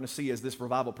what I'm starting to see as this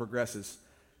revival progresses.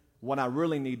 What I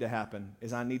really need to happen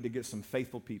is I need to get some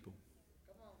faithful people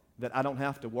that I don't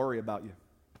have to worry about you.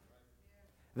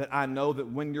 That I know that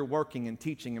when you're working and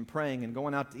teaching and praying and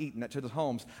going out to eat and at other's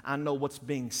homes, I know what's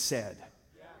being said.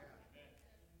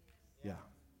 Yeah.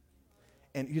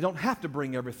 And you don't have to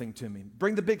bring everything to me.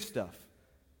 Bring the big stuff.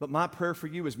 But my prayer for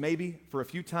you is maybe for a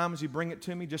few times you bring it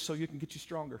to me just so you can get you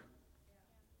stronger.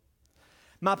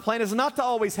 My plan is not to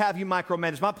always have you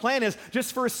micromanage. My plan is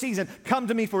just for a season, come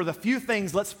to me for the few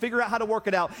things. Let's figure out how to work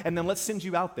it out, and then let's send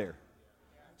you out there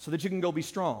so that you can go be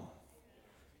strong.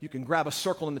 You can grab a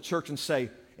circle in the church and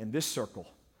say, in this circle,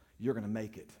 you're going to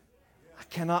make it. I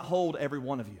cannot hold every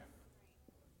one of you.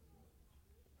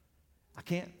 I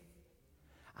can't.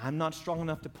 I'm not strong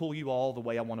enough to pull you all the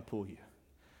way I want to pull you.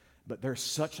 But there's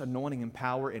such anointing and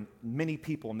power in many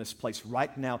people in this place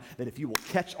right now that if you will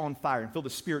catch on fire and feel the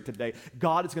Spirit today,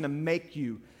 God is going to make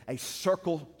you a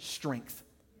circle strength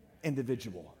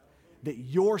individual. That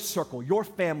your circle, your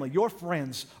family, your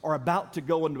friends are about to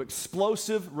go into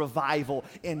explosive revival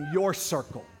in your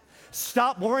circle.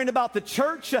 Stop worrying about the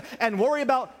church and worry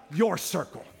about your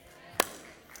circle.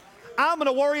 I'm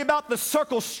going to worry about the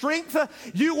circle strength.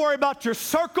 You worry about your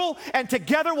circle, and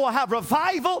together we'll have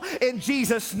revival in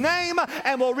Jesus' name,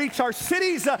 and we'll reach our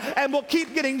cities, and we'll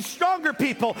keep getting stronger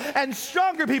people, and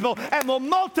we'll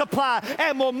multiply,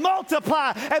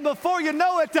 and before you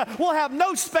know it, we'll have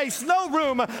no space, no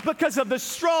room because of the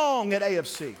strong at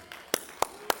AFC.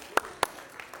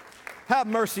 Have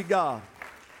mercy, God.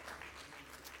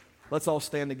 Let's all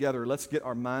stand together. Let's get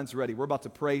our minds ready. We're about to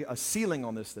pray a sealing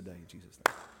on this today in Jesus'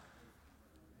 name.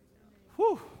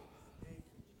 Whew.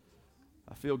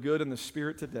 I feel good in the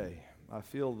Spirit today. I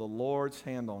feel the Lord's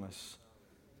hand on us.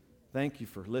 Thank you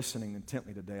for listening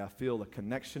intently today. I feel a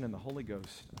connection in the Holy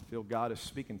Ghost. I feel God is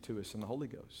speaking to us in the Holy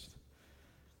Ghost.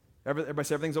 Everybody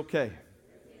say everything's okay.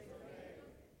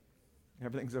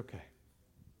 Everything's okay.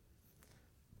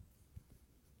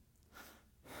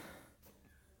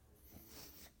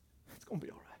 It's going to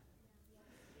be all right.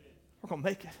 We're going to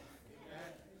make it.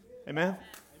 Amen.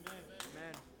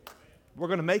 We're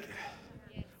going to make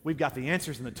it. We've got the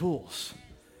answers and the tools.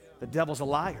 The devil's a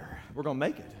liar. We're going to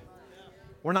make it.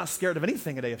 We're not scared of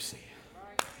anything at AFC.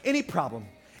 Any problem,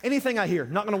 anything I hear,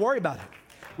 not going to worry about it.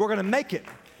 We're going to make it.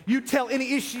 You tell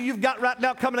any issue you've got right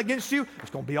now coming against you,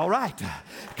 it's going to be all right.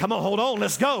 Come on, hold on,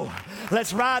 let's go.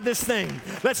 Let's ride this thing.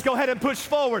 Let's go ahead and push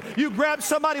forward. You grab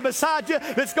somebody beside you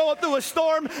that's going through a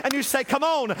storm, and you say, come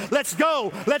on, let's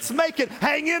go. Let's make it.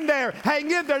 Hang in there.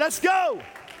 Hang in there. Let's go.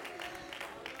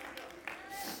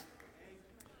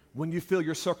 When you feel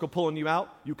your circle pulling you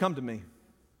out, you come to me.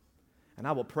 And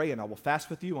I will pray and I will fast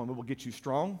with you and we will get you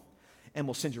strong and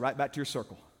we'll send you right back to your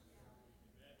circle.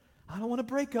 I don't want to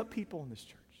break up people in this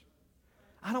church.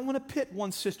 I don't want to pit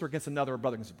one sister against another or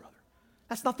brother against a brother.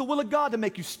 That's not the will of God to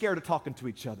make you scared of talking to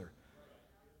each other.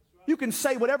 You can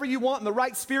say whatever you want in the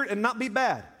right spirit and not be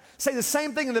bad. Say the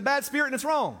same thing in the bad spirit and it's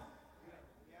wrong.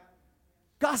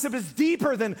 Gossip is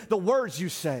deeper than the words you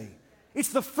say. It's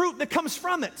the fruit that comes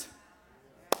from it.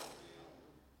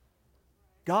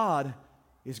 God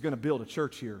is going to build a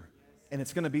church here, and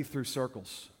it's going to be through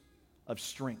circles of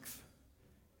strength.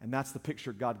 And that's the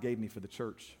picture God gave me for the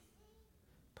church.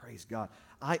 Praise God.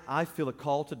 I feel a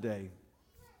call today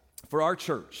for our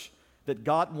church that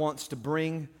God wants to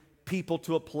bring people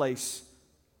to a place,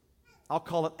 I'll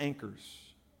call it anchors.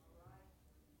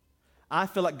 I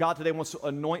feel like God today wants to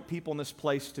anoint people in this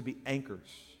place to be anchors.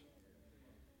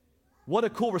 What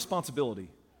a cool responsibility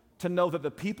to know that the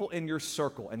people in your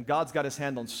circle, and God's got his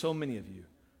hand on so many of you,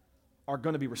 are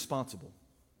going to be responsible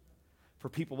for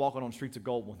people walking on streets of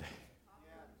gold one day.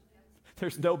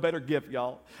 There's no better gift,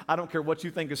 y'all. I don't care what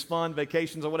you think is fun,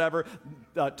 vacations or whatever,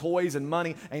 toys and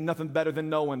money, ain't nothing better than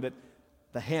knowing that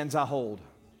the hands I hold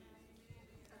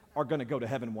are going to go to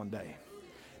heaven one day.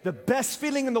 The best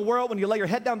feeling in the world when you lay your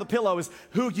head down on the pillow is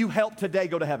who you helped today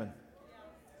go to heaven.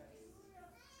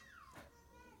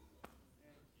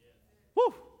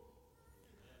 Woo!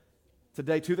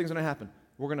 Today, two things are going to happen.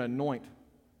 We're going to anoint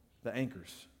the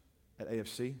anchors at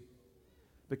AFC,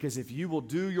 because if you will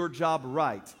do your job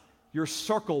right, your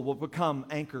circle will become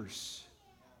anchors,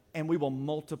 and we will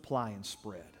multiply and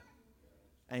spread.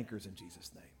 Anchors in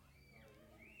Jesus' name.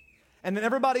 And then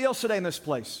everybody else today in this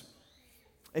place,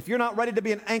 if you're not ready to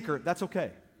be an anchor, that's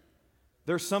okay.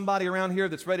 There's somebody around here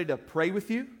that's ready to pray with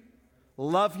you,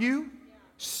 love you,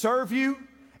 serve you,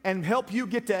 and help you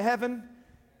get to heaven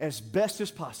as best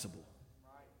as possible.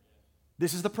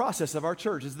 This is the process of our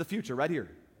church. This is the future right here.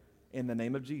 In the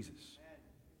name of Jesus.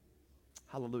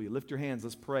 Hallelujah. Lift your hands.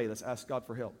 Let's pray. Let's ask God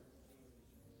for help.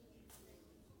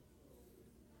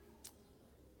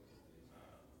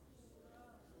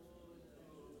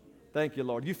 Thank you,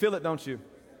 Lord. You feel it, don't you?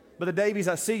 Brother Davies,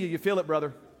 I see you. You feel it,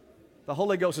 brother. The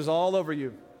Holy Ghost is all over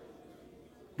you.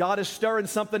 God is stirring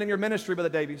something in your ministry, Brother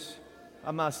Davies.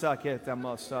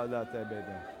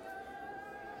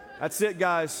 That's it,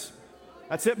 guys.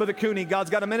 That's it, Brother Cooney. God's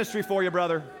got a ministry for you,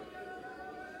 brother.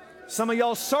 Some of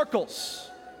y'all's circles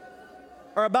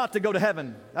are about to go to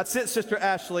heaven. That's it, Sister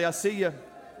Ashley. I see you.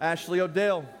 Ashley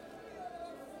Odell.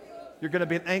 You're going to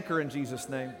be an anchor in Jesus'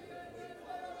 name.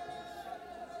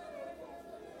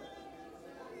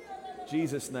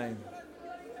 Jesus' name.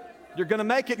 You're going to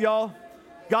make it, y'all.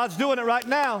 God's doing it right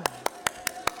now.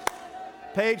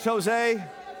 Paige Jose,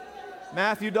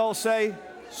 Matthew Dulce,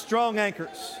 strong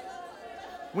anchors.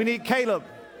 We need Caleb,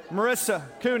 Marissa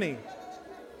Cooney,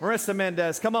 Marissa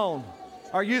Mendez. Come on.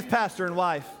 Our youth pastor and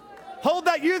wife. Hold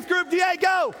that youth group,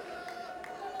 Diego.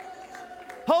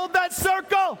 Hold that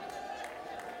circle.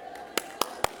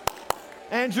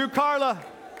 Andrew Carla,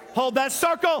 hold that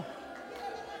circle.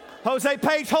 Jose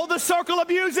Page, hold the circle of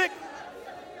music.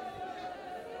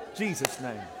 Jesus'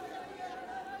 name.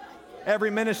 Every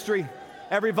ministry,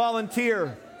 every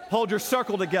volunteer, hold your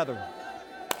circle together.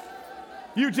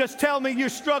 You just tell me you're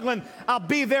struggling, I'll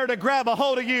be there to grab a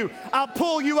hold of you. I'll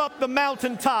pull you up the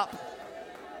mountaintop.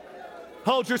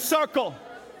 Hold your circle.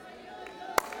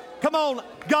 Come on,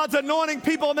 God's anointing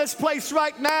people in this place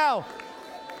right now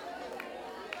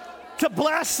to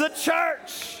bless the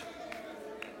church.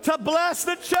 To bless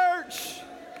the church.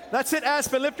 That's it,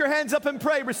 Aspen. Lift your hands up and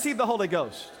pray. Receive the Holy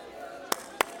Ghost.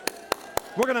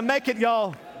 We're going to make it,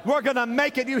 y'all. We're going to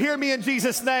make it. You hear me in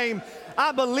Jesus' name.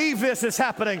 I believe this is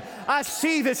happening. I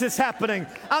see this is happening.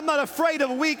 I'm not afraid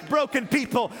of weak, broken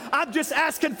people. I'm just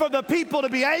asking for the people to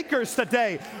be anchors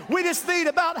today. We just need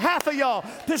about half of y'all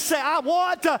to say, I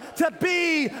want to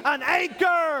be an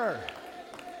anchor.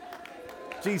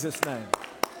 Jesus' name.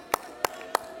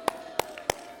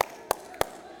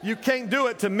 You can't do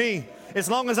it to me. As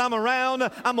long as I'm around,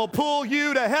 I'm going to pull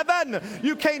you to heaven.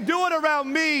 You can't do it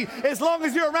around me. As long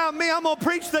as you're around me, I'm going to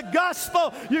preach the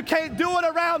gospel. You can't do it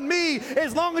around me.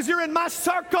 As long as you're in my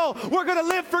circle, we're going to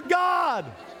live for God.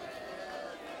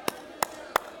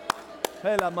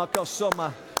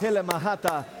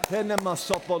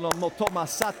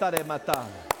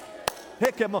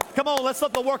 Come on, let's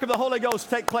let the work of the Holy Ghost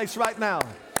take place right now.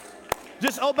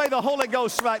 Just obey the Holy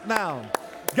Ghost right now.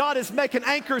 God is making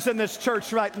anchors in this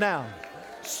church right now.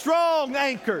 Strong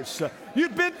anchors.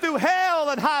 You've been through hell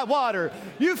and high water.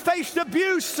 You faced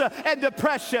abuse and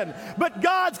depression. But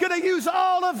God's going to use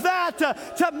all of that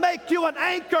to make you an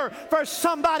anchor for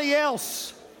somebody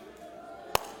else.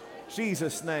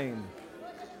 Jesus' name.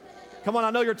 Come on,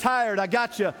 I know you're tired. I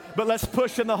got you. But let's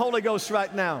push in the Holy Ghost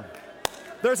right now.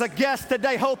 There's a guest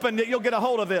today hoping that you'll get a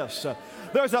hold of this.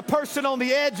 There's a person on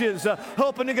the edges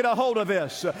hoping to get a hold of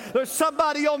this. There's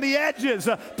somebody on the edges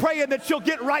praying that you'll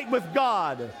get right with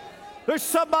God. There's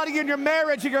somebody in your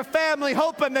marriage and your family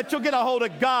hoping that you'll get a hold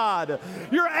of God.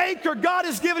 Your anchor, God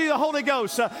has given you the Holy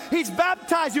Ghost. He's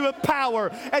baptized you with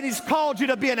power, and He's called you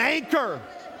to be an anchor.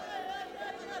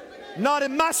 Not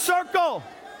in my circle.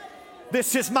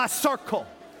 This is my circle.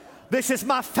 This is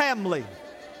my family.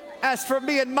 As for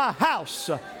me and my house,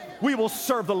 we will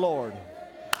serve the Lord.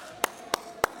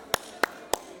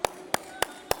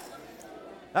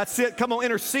 That's it. Come on,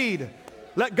 intercede.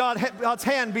 Let God's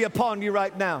hand be upon you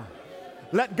right now.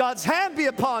 Let God's hand be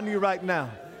upon you right now.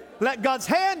 Let God's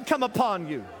hand come upon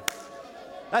you.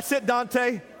 That's it,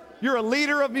 Dante. You're a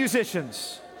leader of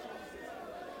musicians.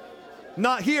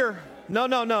 Not here.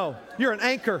 No. You're an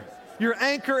anchor. You're an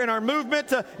anchor in our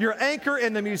movement. You're an anchor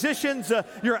in the musicians.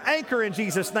 You're an anchor in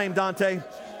Jesus' name, Dante.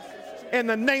 In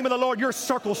the name of the Lord, your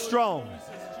circle strong.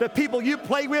 The people you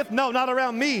play with, no, not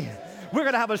around me. We're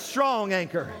going to have a strong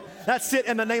anchor. That's it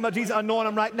in the name of Jesus. Anoint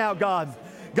him right now, God.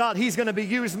 God, he's going to be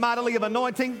used mightily of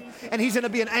anointing, and he's going to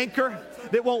be an anchor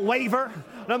that won't waver.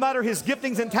 No matter his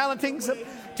giftings and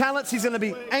talents, he's going to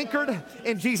be anchored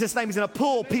in Jesus' name. He's going to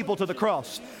pull people to the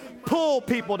cross. Pull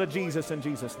people to Jesus in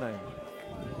Jesus' name.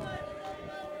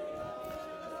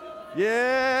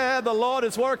 Yeah, the Lord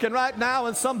is working right now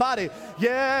in somebody.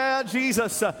 Yeah,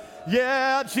 Jesus.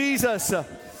 Yeah, Jesus.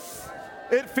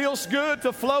 It feels good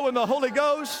to flow in the Holy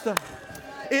Ghost.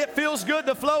 It feels good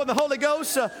to flow in the Holy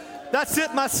Ghost. That's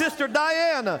it, my sister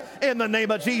Diana. In the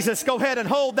name of Jesus, go ahead and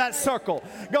hold that circle.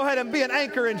 Go ahead and be an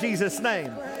anchor in Jesus'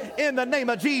 name. In the name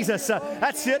of Jesus.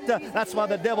 That's it. That's why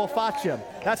the devil fought you.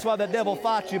 That's why the devil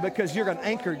fought you, because you're an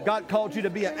anchor. God called you to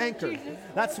be an anchor.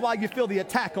 That's why you feel the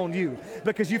attack on you,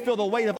 because you feel the weight of